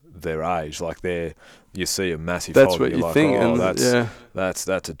outgrow their age. Like you see a massive that's hog, what you're you like, think. oh, and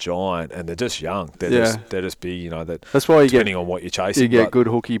that's a giant, and they're just young. They're just big, that's why you depending on what you're chasing. You get good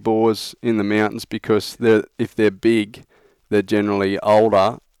hooky boars in the mountains because if they're big, they're generally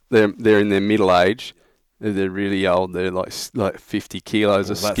older. They're in their middle age. If they're really old, they're like 50 kilos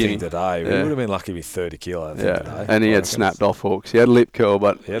of that skinny. thing today, he would have been lucky with 30 kilo. Today, and he had snapped off hooks. He had lip curl,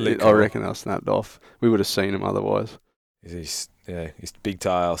 but I reckon they were snapped off. We would have seen him otherwise. He's big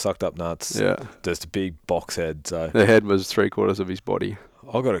tail, sucked up nuts. Yeah, just a big box head. So the head was 3/4 of his body.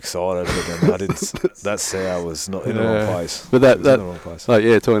 I got excited, but then I didn't. That sow was not in the wrong place. But that in the wrong place.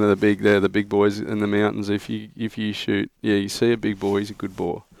 Talking to the big boys in the mountains. If you shoot, you see a big boy, he's a good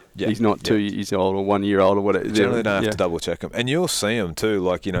boar. Yeah, he's not 2 years old or 1 year old or whatever. Generally don't have to double check them, and you'll see them too.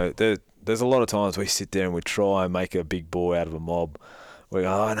 Like there's a lot of times we sit there and we try and make a big boy out of a mob. We go,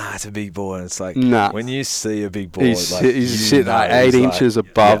 oh no, it's a big boy, and it's like when you see a big boy, he's sitting 8 inches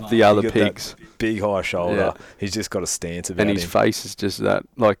above the other pigs. Big high shoulder. Yeah. He's just got a stance about him. And his face is just that,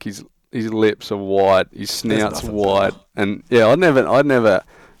 like his lips are wide, his snout's wide, and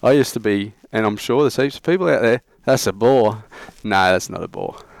I used to be, and I'm sure there's heaps of people out there. That's a boar. No, that's not a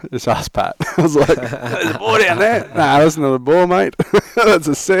boar. It's us, Pat. I was like, there's a boar down there. No, that's not a boar, mate. That's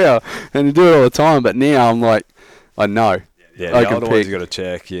a sow. And you do it all the time. But now I'm like, I know. Yeah, the older ones you got to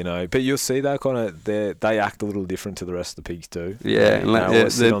check, But you'll see that kind of, they act a little different to the rest of the pigs too. Yeah. They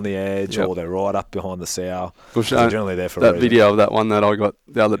always sit on the edge, or they're right up behind the sow. They're generally there for a reason. That video of that one that I got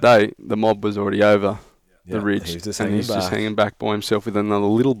the other day, the mob was already over the ridge. He's just hanging back by himself with another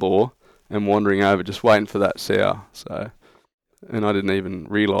little boar and wandering over, just waiting for that sow. So, and I didn't even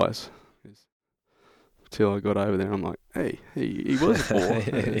realise until I got over there. I'm like, hey, he was a boar.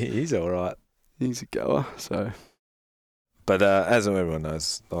 He's all right. He's a goer. So, but as everyone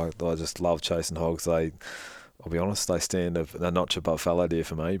knows, I just love chasing hogs. I'll be honest, they stand a notch above fallow deer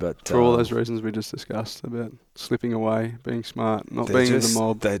for me. But for all those reasons we just discussed about slipping away, being smart, not being in the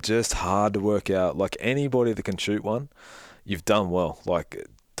mob. They're just hard to work out. Like anybody that can shoot one, you've done well. Like,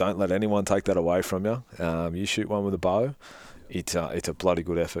 don't let anyone take that away from you. You shoot one with a bow, it's a bloody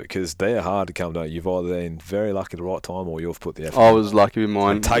good effort, because they're hard to come down. You've either been very lucky at the right time, or you've put the effort. I was lucky with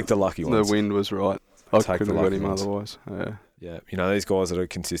mine. And take the lucky ones. The wind was right. I couldn't have got him otherwise. Yeah, these guys that are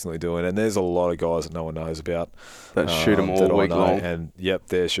consistently doing, and there's a lot of guys that no one knows about that shoot them all week long, and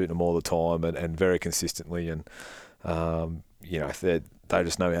they're shooting them all the time and very consistently, and they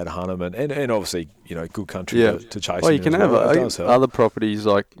just know how to hunt them, and obviously good country to chase. Well, you can have other properties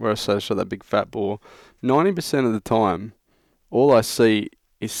like where I shot that big fat boar. 90% of the time, all I see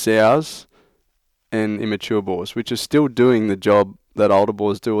is sows and immature boars, which are still doing the job that older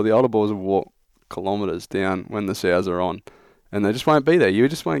boars do. Or the older boars will walk kilometres down when the sows are on, and they just won't be there. You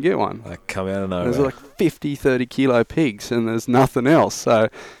just won't get one. They come out of nowhere. There's like 50, 30 kilo pigs, and there's nothing else. So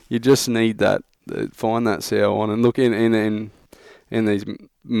you just need that, find that sow on, and look in these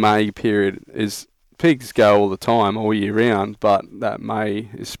May period is pigs go all the time, all year round, but that May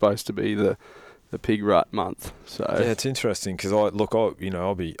is supposed to be the pig rut month. So it's interesting because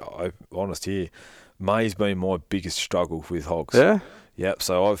I'll be honest here. May's been my biggest struggle with hogs. Yeah. Yep.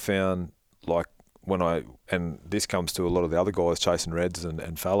 So I've found and this comes to a lot of the other guys chasing reds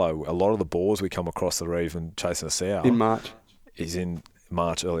and fallow. A lot of the boars we come across that are even chasing a sow in March is in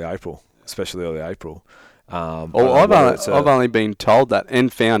March, early April, especially early April. I've only been told that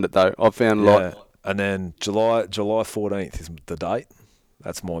and found it though. I've found a lot. And then July 14th is the date.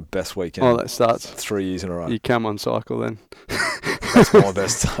 That's my best weekend. Oh, that starts 3 years in a row. You come on cycle then. That's my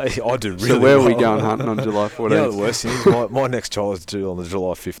best day. I do really So where well. are we going hunting on July 14th? The worst thing is my next child is due on the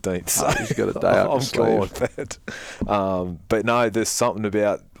July 15th. So he's got a day up his sleeve. But no, there's something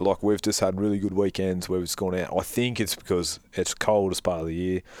about, like, we've just had really good weekends where we've just gone out. I think it's because it's coldest part of the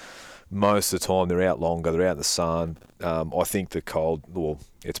year. Most of the time they're out longer, they're out in the sun. I think the cold,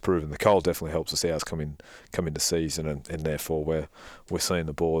 it's proven the cold definitely helps the sows come into season, and therefore we're seeing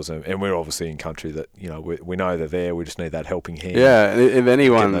the boars, and we're obviously in country that we know they're there. We just need that helping hand. Yeah, if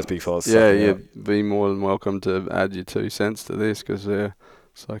anyone, those big fellas. Yeah, you'd be more than welcome to add your 2 cents to this, because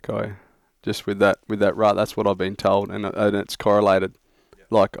it's like just with that rut, that's what I've been told, and it's correlated.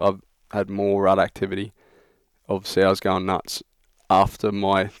 Like I've had more rut activity of sows going nuts after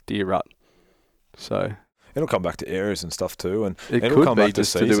my deer rut. So It'll come back to areas and stuff too, and it it'll could come be back to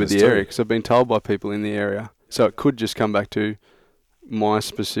just to do with seasons the too. area, because I've been told by people in the area. So it could just come back to my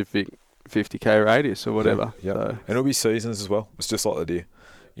specific 50k radius or whatever. Yeah. So, And it'll be seasons as well. It's just like the deer.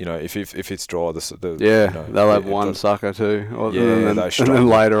 You know, if it's dry, the yeah, you know, they'll have it one does- sucker too. Or, Yeah, and they then struggle.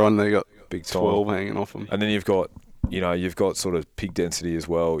 later on they got big time. 12 hanging off them. And then you've got sort of pig density as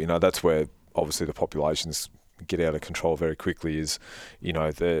well. You know, that's where obviously the populations get out of control very quickly. Is, you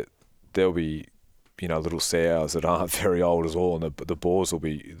know, there'll be, you know, little sows that aren't very old as well, and the boars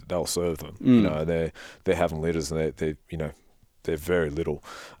they'll serve them. You know, they're having litters, and they're you know, they're very little,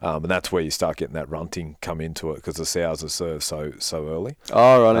 and that's where you start getting that runting come into it, because the sows are served so early.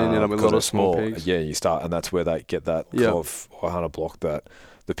 Oh, right, and with a 'cause lot they're of small pigs. Yeah, you start, and that's where they get that Yeah. kind of hunter block that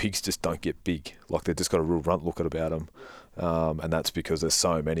the pigs just don't get big. Like, they've just got a real runt look about them, and that's because there's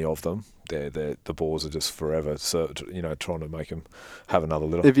so many of them. The boars are just forever, so, you know, trying to make them have another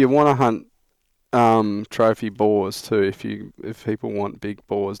litter. If you want to hunt trophy boars too, if people want big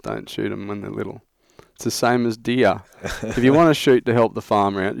boars, don't shoot them when they're little. It's the same as deer. If you want to shoot to help the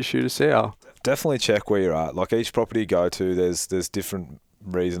farmer out, you shoot a sow. Definitely check where you're at. Like, each property you go to, there's different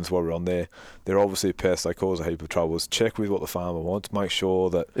reasons why we're on there. They're obviously pests. They cause a heap of troubles. Check with what the farmer wants. Make sure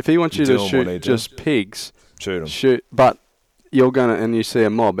that If he wants you to doing what shoot he just pigs, shoot them. shoot. But you're gonna, and you see a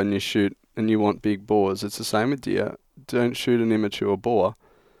mob and you shoot, and you want big boars. It's the same with deer. Don't shoot an immature boar,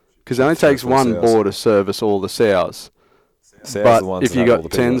 because it only Three or takes four one sows. boar to service all the sows. Sows are But the ones if that you have all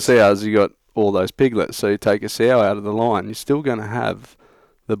got the 10 piglets. sows, you got all those piglets. So you take a sow out of the line, you're still going to have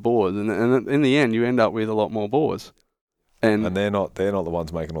the boars, and in the end, you end up with a lot more boars. And they're not the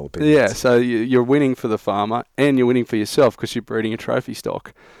ones making all the piglets. yeah, so you're winning for the farmer, and you're winning for yourself, because you're breeding a trophy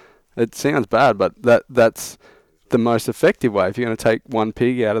stock. It sounds bad, but that's the most effective way. If you're going to take one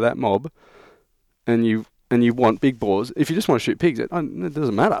pig out of that mob, and you want big boars, if you just want to shoot pigs, it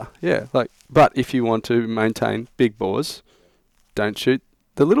doesn't matter. Yeah, but if you want to maintain big boars, don't shoot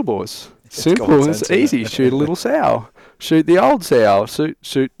the little boars. Simple, common it's sense, isn't easy. it? Shoot a little sow. Shoot the old sow.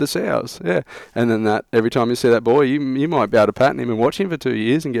 Shoot the sows. Yeah, and then that every time you see that boy, you might be able to pattern him and watch him for 2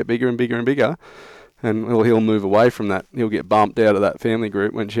 years and get bigger and bigger and bigger, and he'll move away from that. He'll get bumped out of that family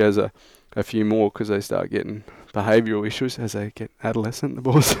group when she has a few more, because they start getting behavioural issues as they get adolescent, the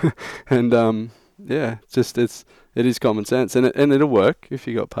boys, and yeah, it is common sense, and it'll work if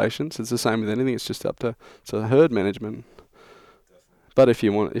you got patience. It's the same with anything. It's just up to herd management. But if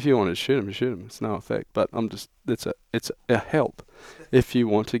you want to shoot them. It's no effect. But it's a help if you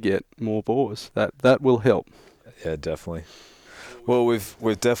want to get more boars. That will help. Yeah, definitely. Well, we've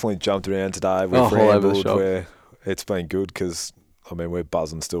definitely jumped around today. We've all over the rambled shop. where it's been good, because I mean, we're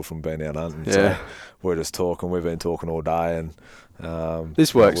buzzing still from being out hunting. Yeah. So we're just talking. We've been talking all day, and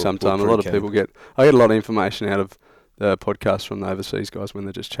This you know, works we're sometimes. A pretty lot of keen. people I get a lot of information out of the podcast from the overseas guys when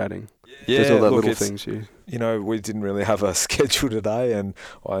they're just chatting. Yeah, There's all that look, little it's- things You know, we didn't really have a schedule today, and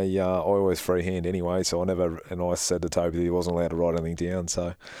I always freehand anyway. So I said to Toby that he wasn't allowed to write anything down.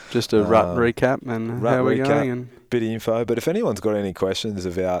 So just a rut recap and rut how we're recap. going. And bit of info. But if anyone's got any questions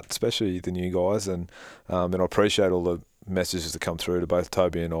about, especially the new guys, and I appreciate all the messages that come through to both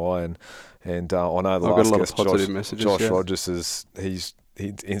Toby and I, and I know the I've got last a lot guest, of positive messages. Josh yeah. Rogers, his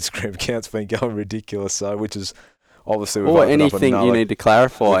Instagram account's been going ridiculous. So, which is obviously Or opened up anything you another need to with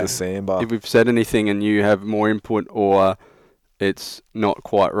clarify. the sandbar. If we've said anything and you have more input, or it's not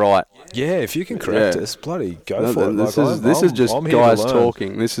quite right. Yeah, if you can correct Yeah. us, bloody go No, for it. This Like, is I'm just here to guys learn.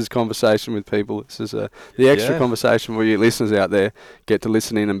 talking. This is conversation with people. This is the extra Yeah. conversation where you listeners out there get to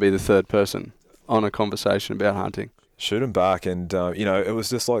listen in and be the third person on a conversation about hunting. Shoot 'em back, and it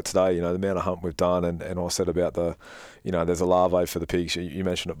was just like today. The amount of hunt we've done, and I said about there's a larvae for the pigs. You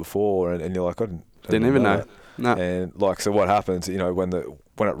mentioned it before, and you're like, I Didn't even know. that. No. And so what happens? When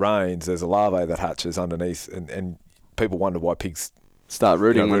it rains, there's a larvae that hatches underneath, and people wonder why pigs Start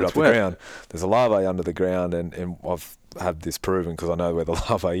rooting when root it's up the wet. ground. There's a larvae under the ground, and I've had this proven because I know where the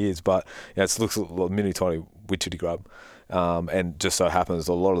larvae is. But it looks like a mini tiny witchetty grub. And just so happens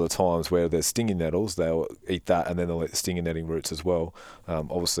a lot of the times where there's stinging nettles, they'll eat that, and then they'll eat the stinging netting roots as well.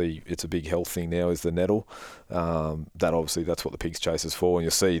 Obviously, it's a big health thing now, is the nettle. That's what the pigs chase us for. And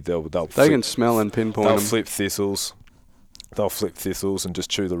you'll see they'll They can smell and pinpoint they'll them. flip thistles. They'll flip thistles and just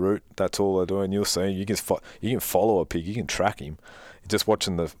chew the root. That's all they're doing. You'll see. You can follow a pig. You can track him. Just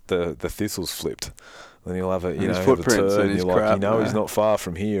watching the thistles flipped. Then you'll have his have a footprints turn, and his you're like, crap, he's not far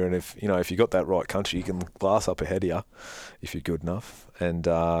from here. And if you got that right country, you can glass up ahead of you if you're good enough, and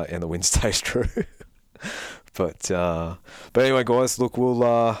the wind stays true. But anyway, guys, look,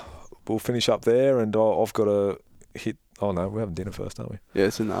 we'll finish up there, and I've got to hit. Oh no, we're having dinner first, aren't we? Yeah,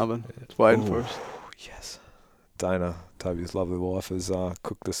 it's in the oven. It's waiting for Ooh. us. Yes. Dana Toby's lovely wife has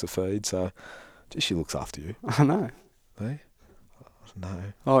cooked us a feed, so geez, she looks after you. I know. Hey? No.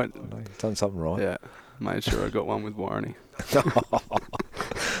 Oh, No, you've done something right. yeah. Made sure I got one with warranty.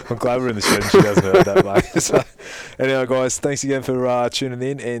 I'm glad we're in the shed and she hasn't heard that, mate. So, anyway, guys, thanks again for tuning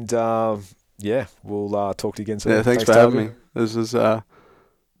in, and we'll talk to you again soon. Yeah, thanks for having Toby. me. This is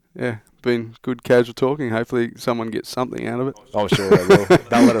been good casual talking. Hopefully someone gets something out of it. I'm sure they will.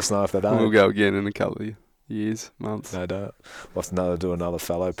 They'll let us know if they don't. We'll go again in a couple of years, months. No doubt. We'll have to do another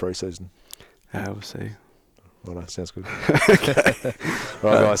fallow pre-season. Yeah, we'll see. Right, sounds good. Okay. All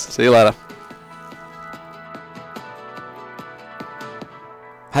right, guys. See you later.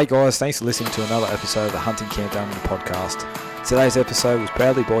 Hey guys, thanks for listening to another episode of the Hunting Camp Down Under podcast. Today's episode was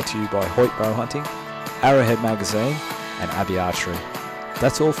proudly brought to you by Hoyt Bow Hunting, Arrowhead Magazine, and Abbey Archery.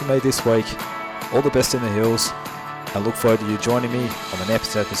 That's all from me this week. All the best in the hills. I look forward to you joining me on the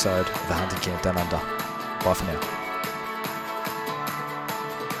next episode of the Hunting Camp Down Under. Bye for now.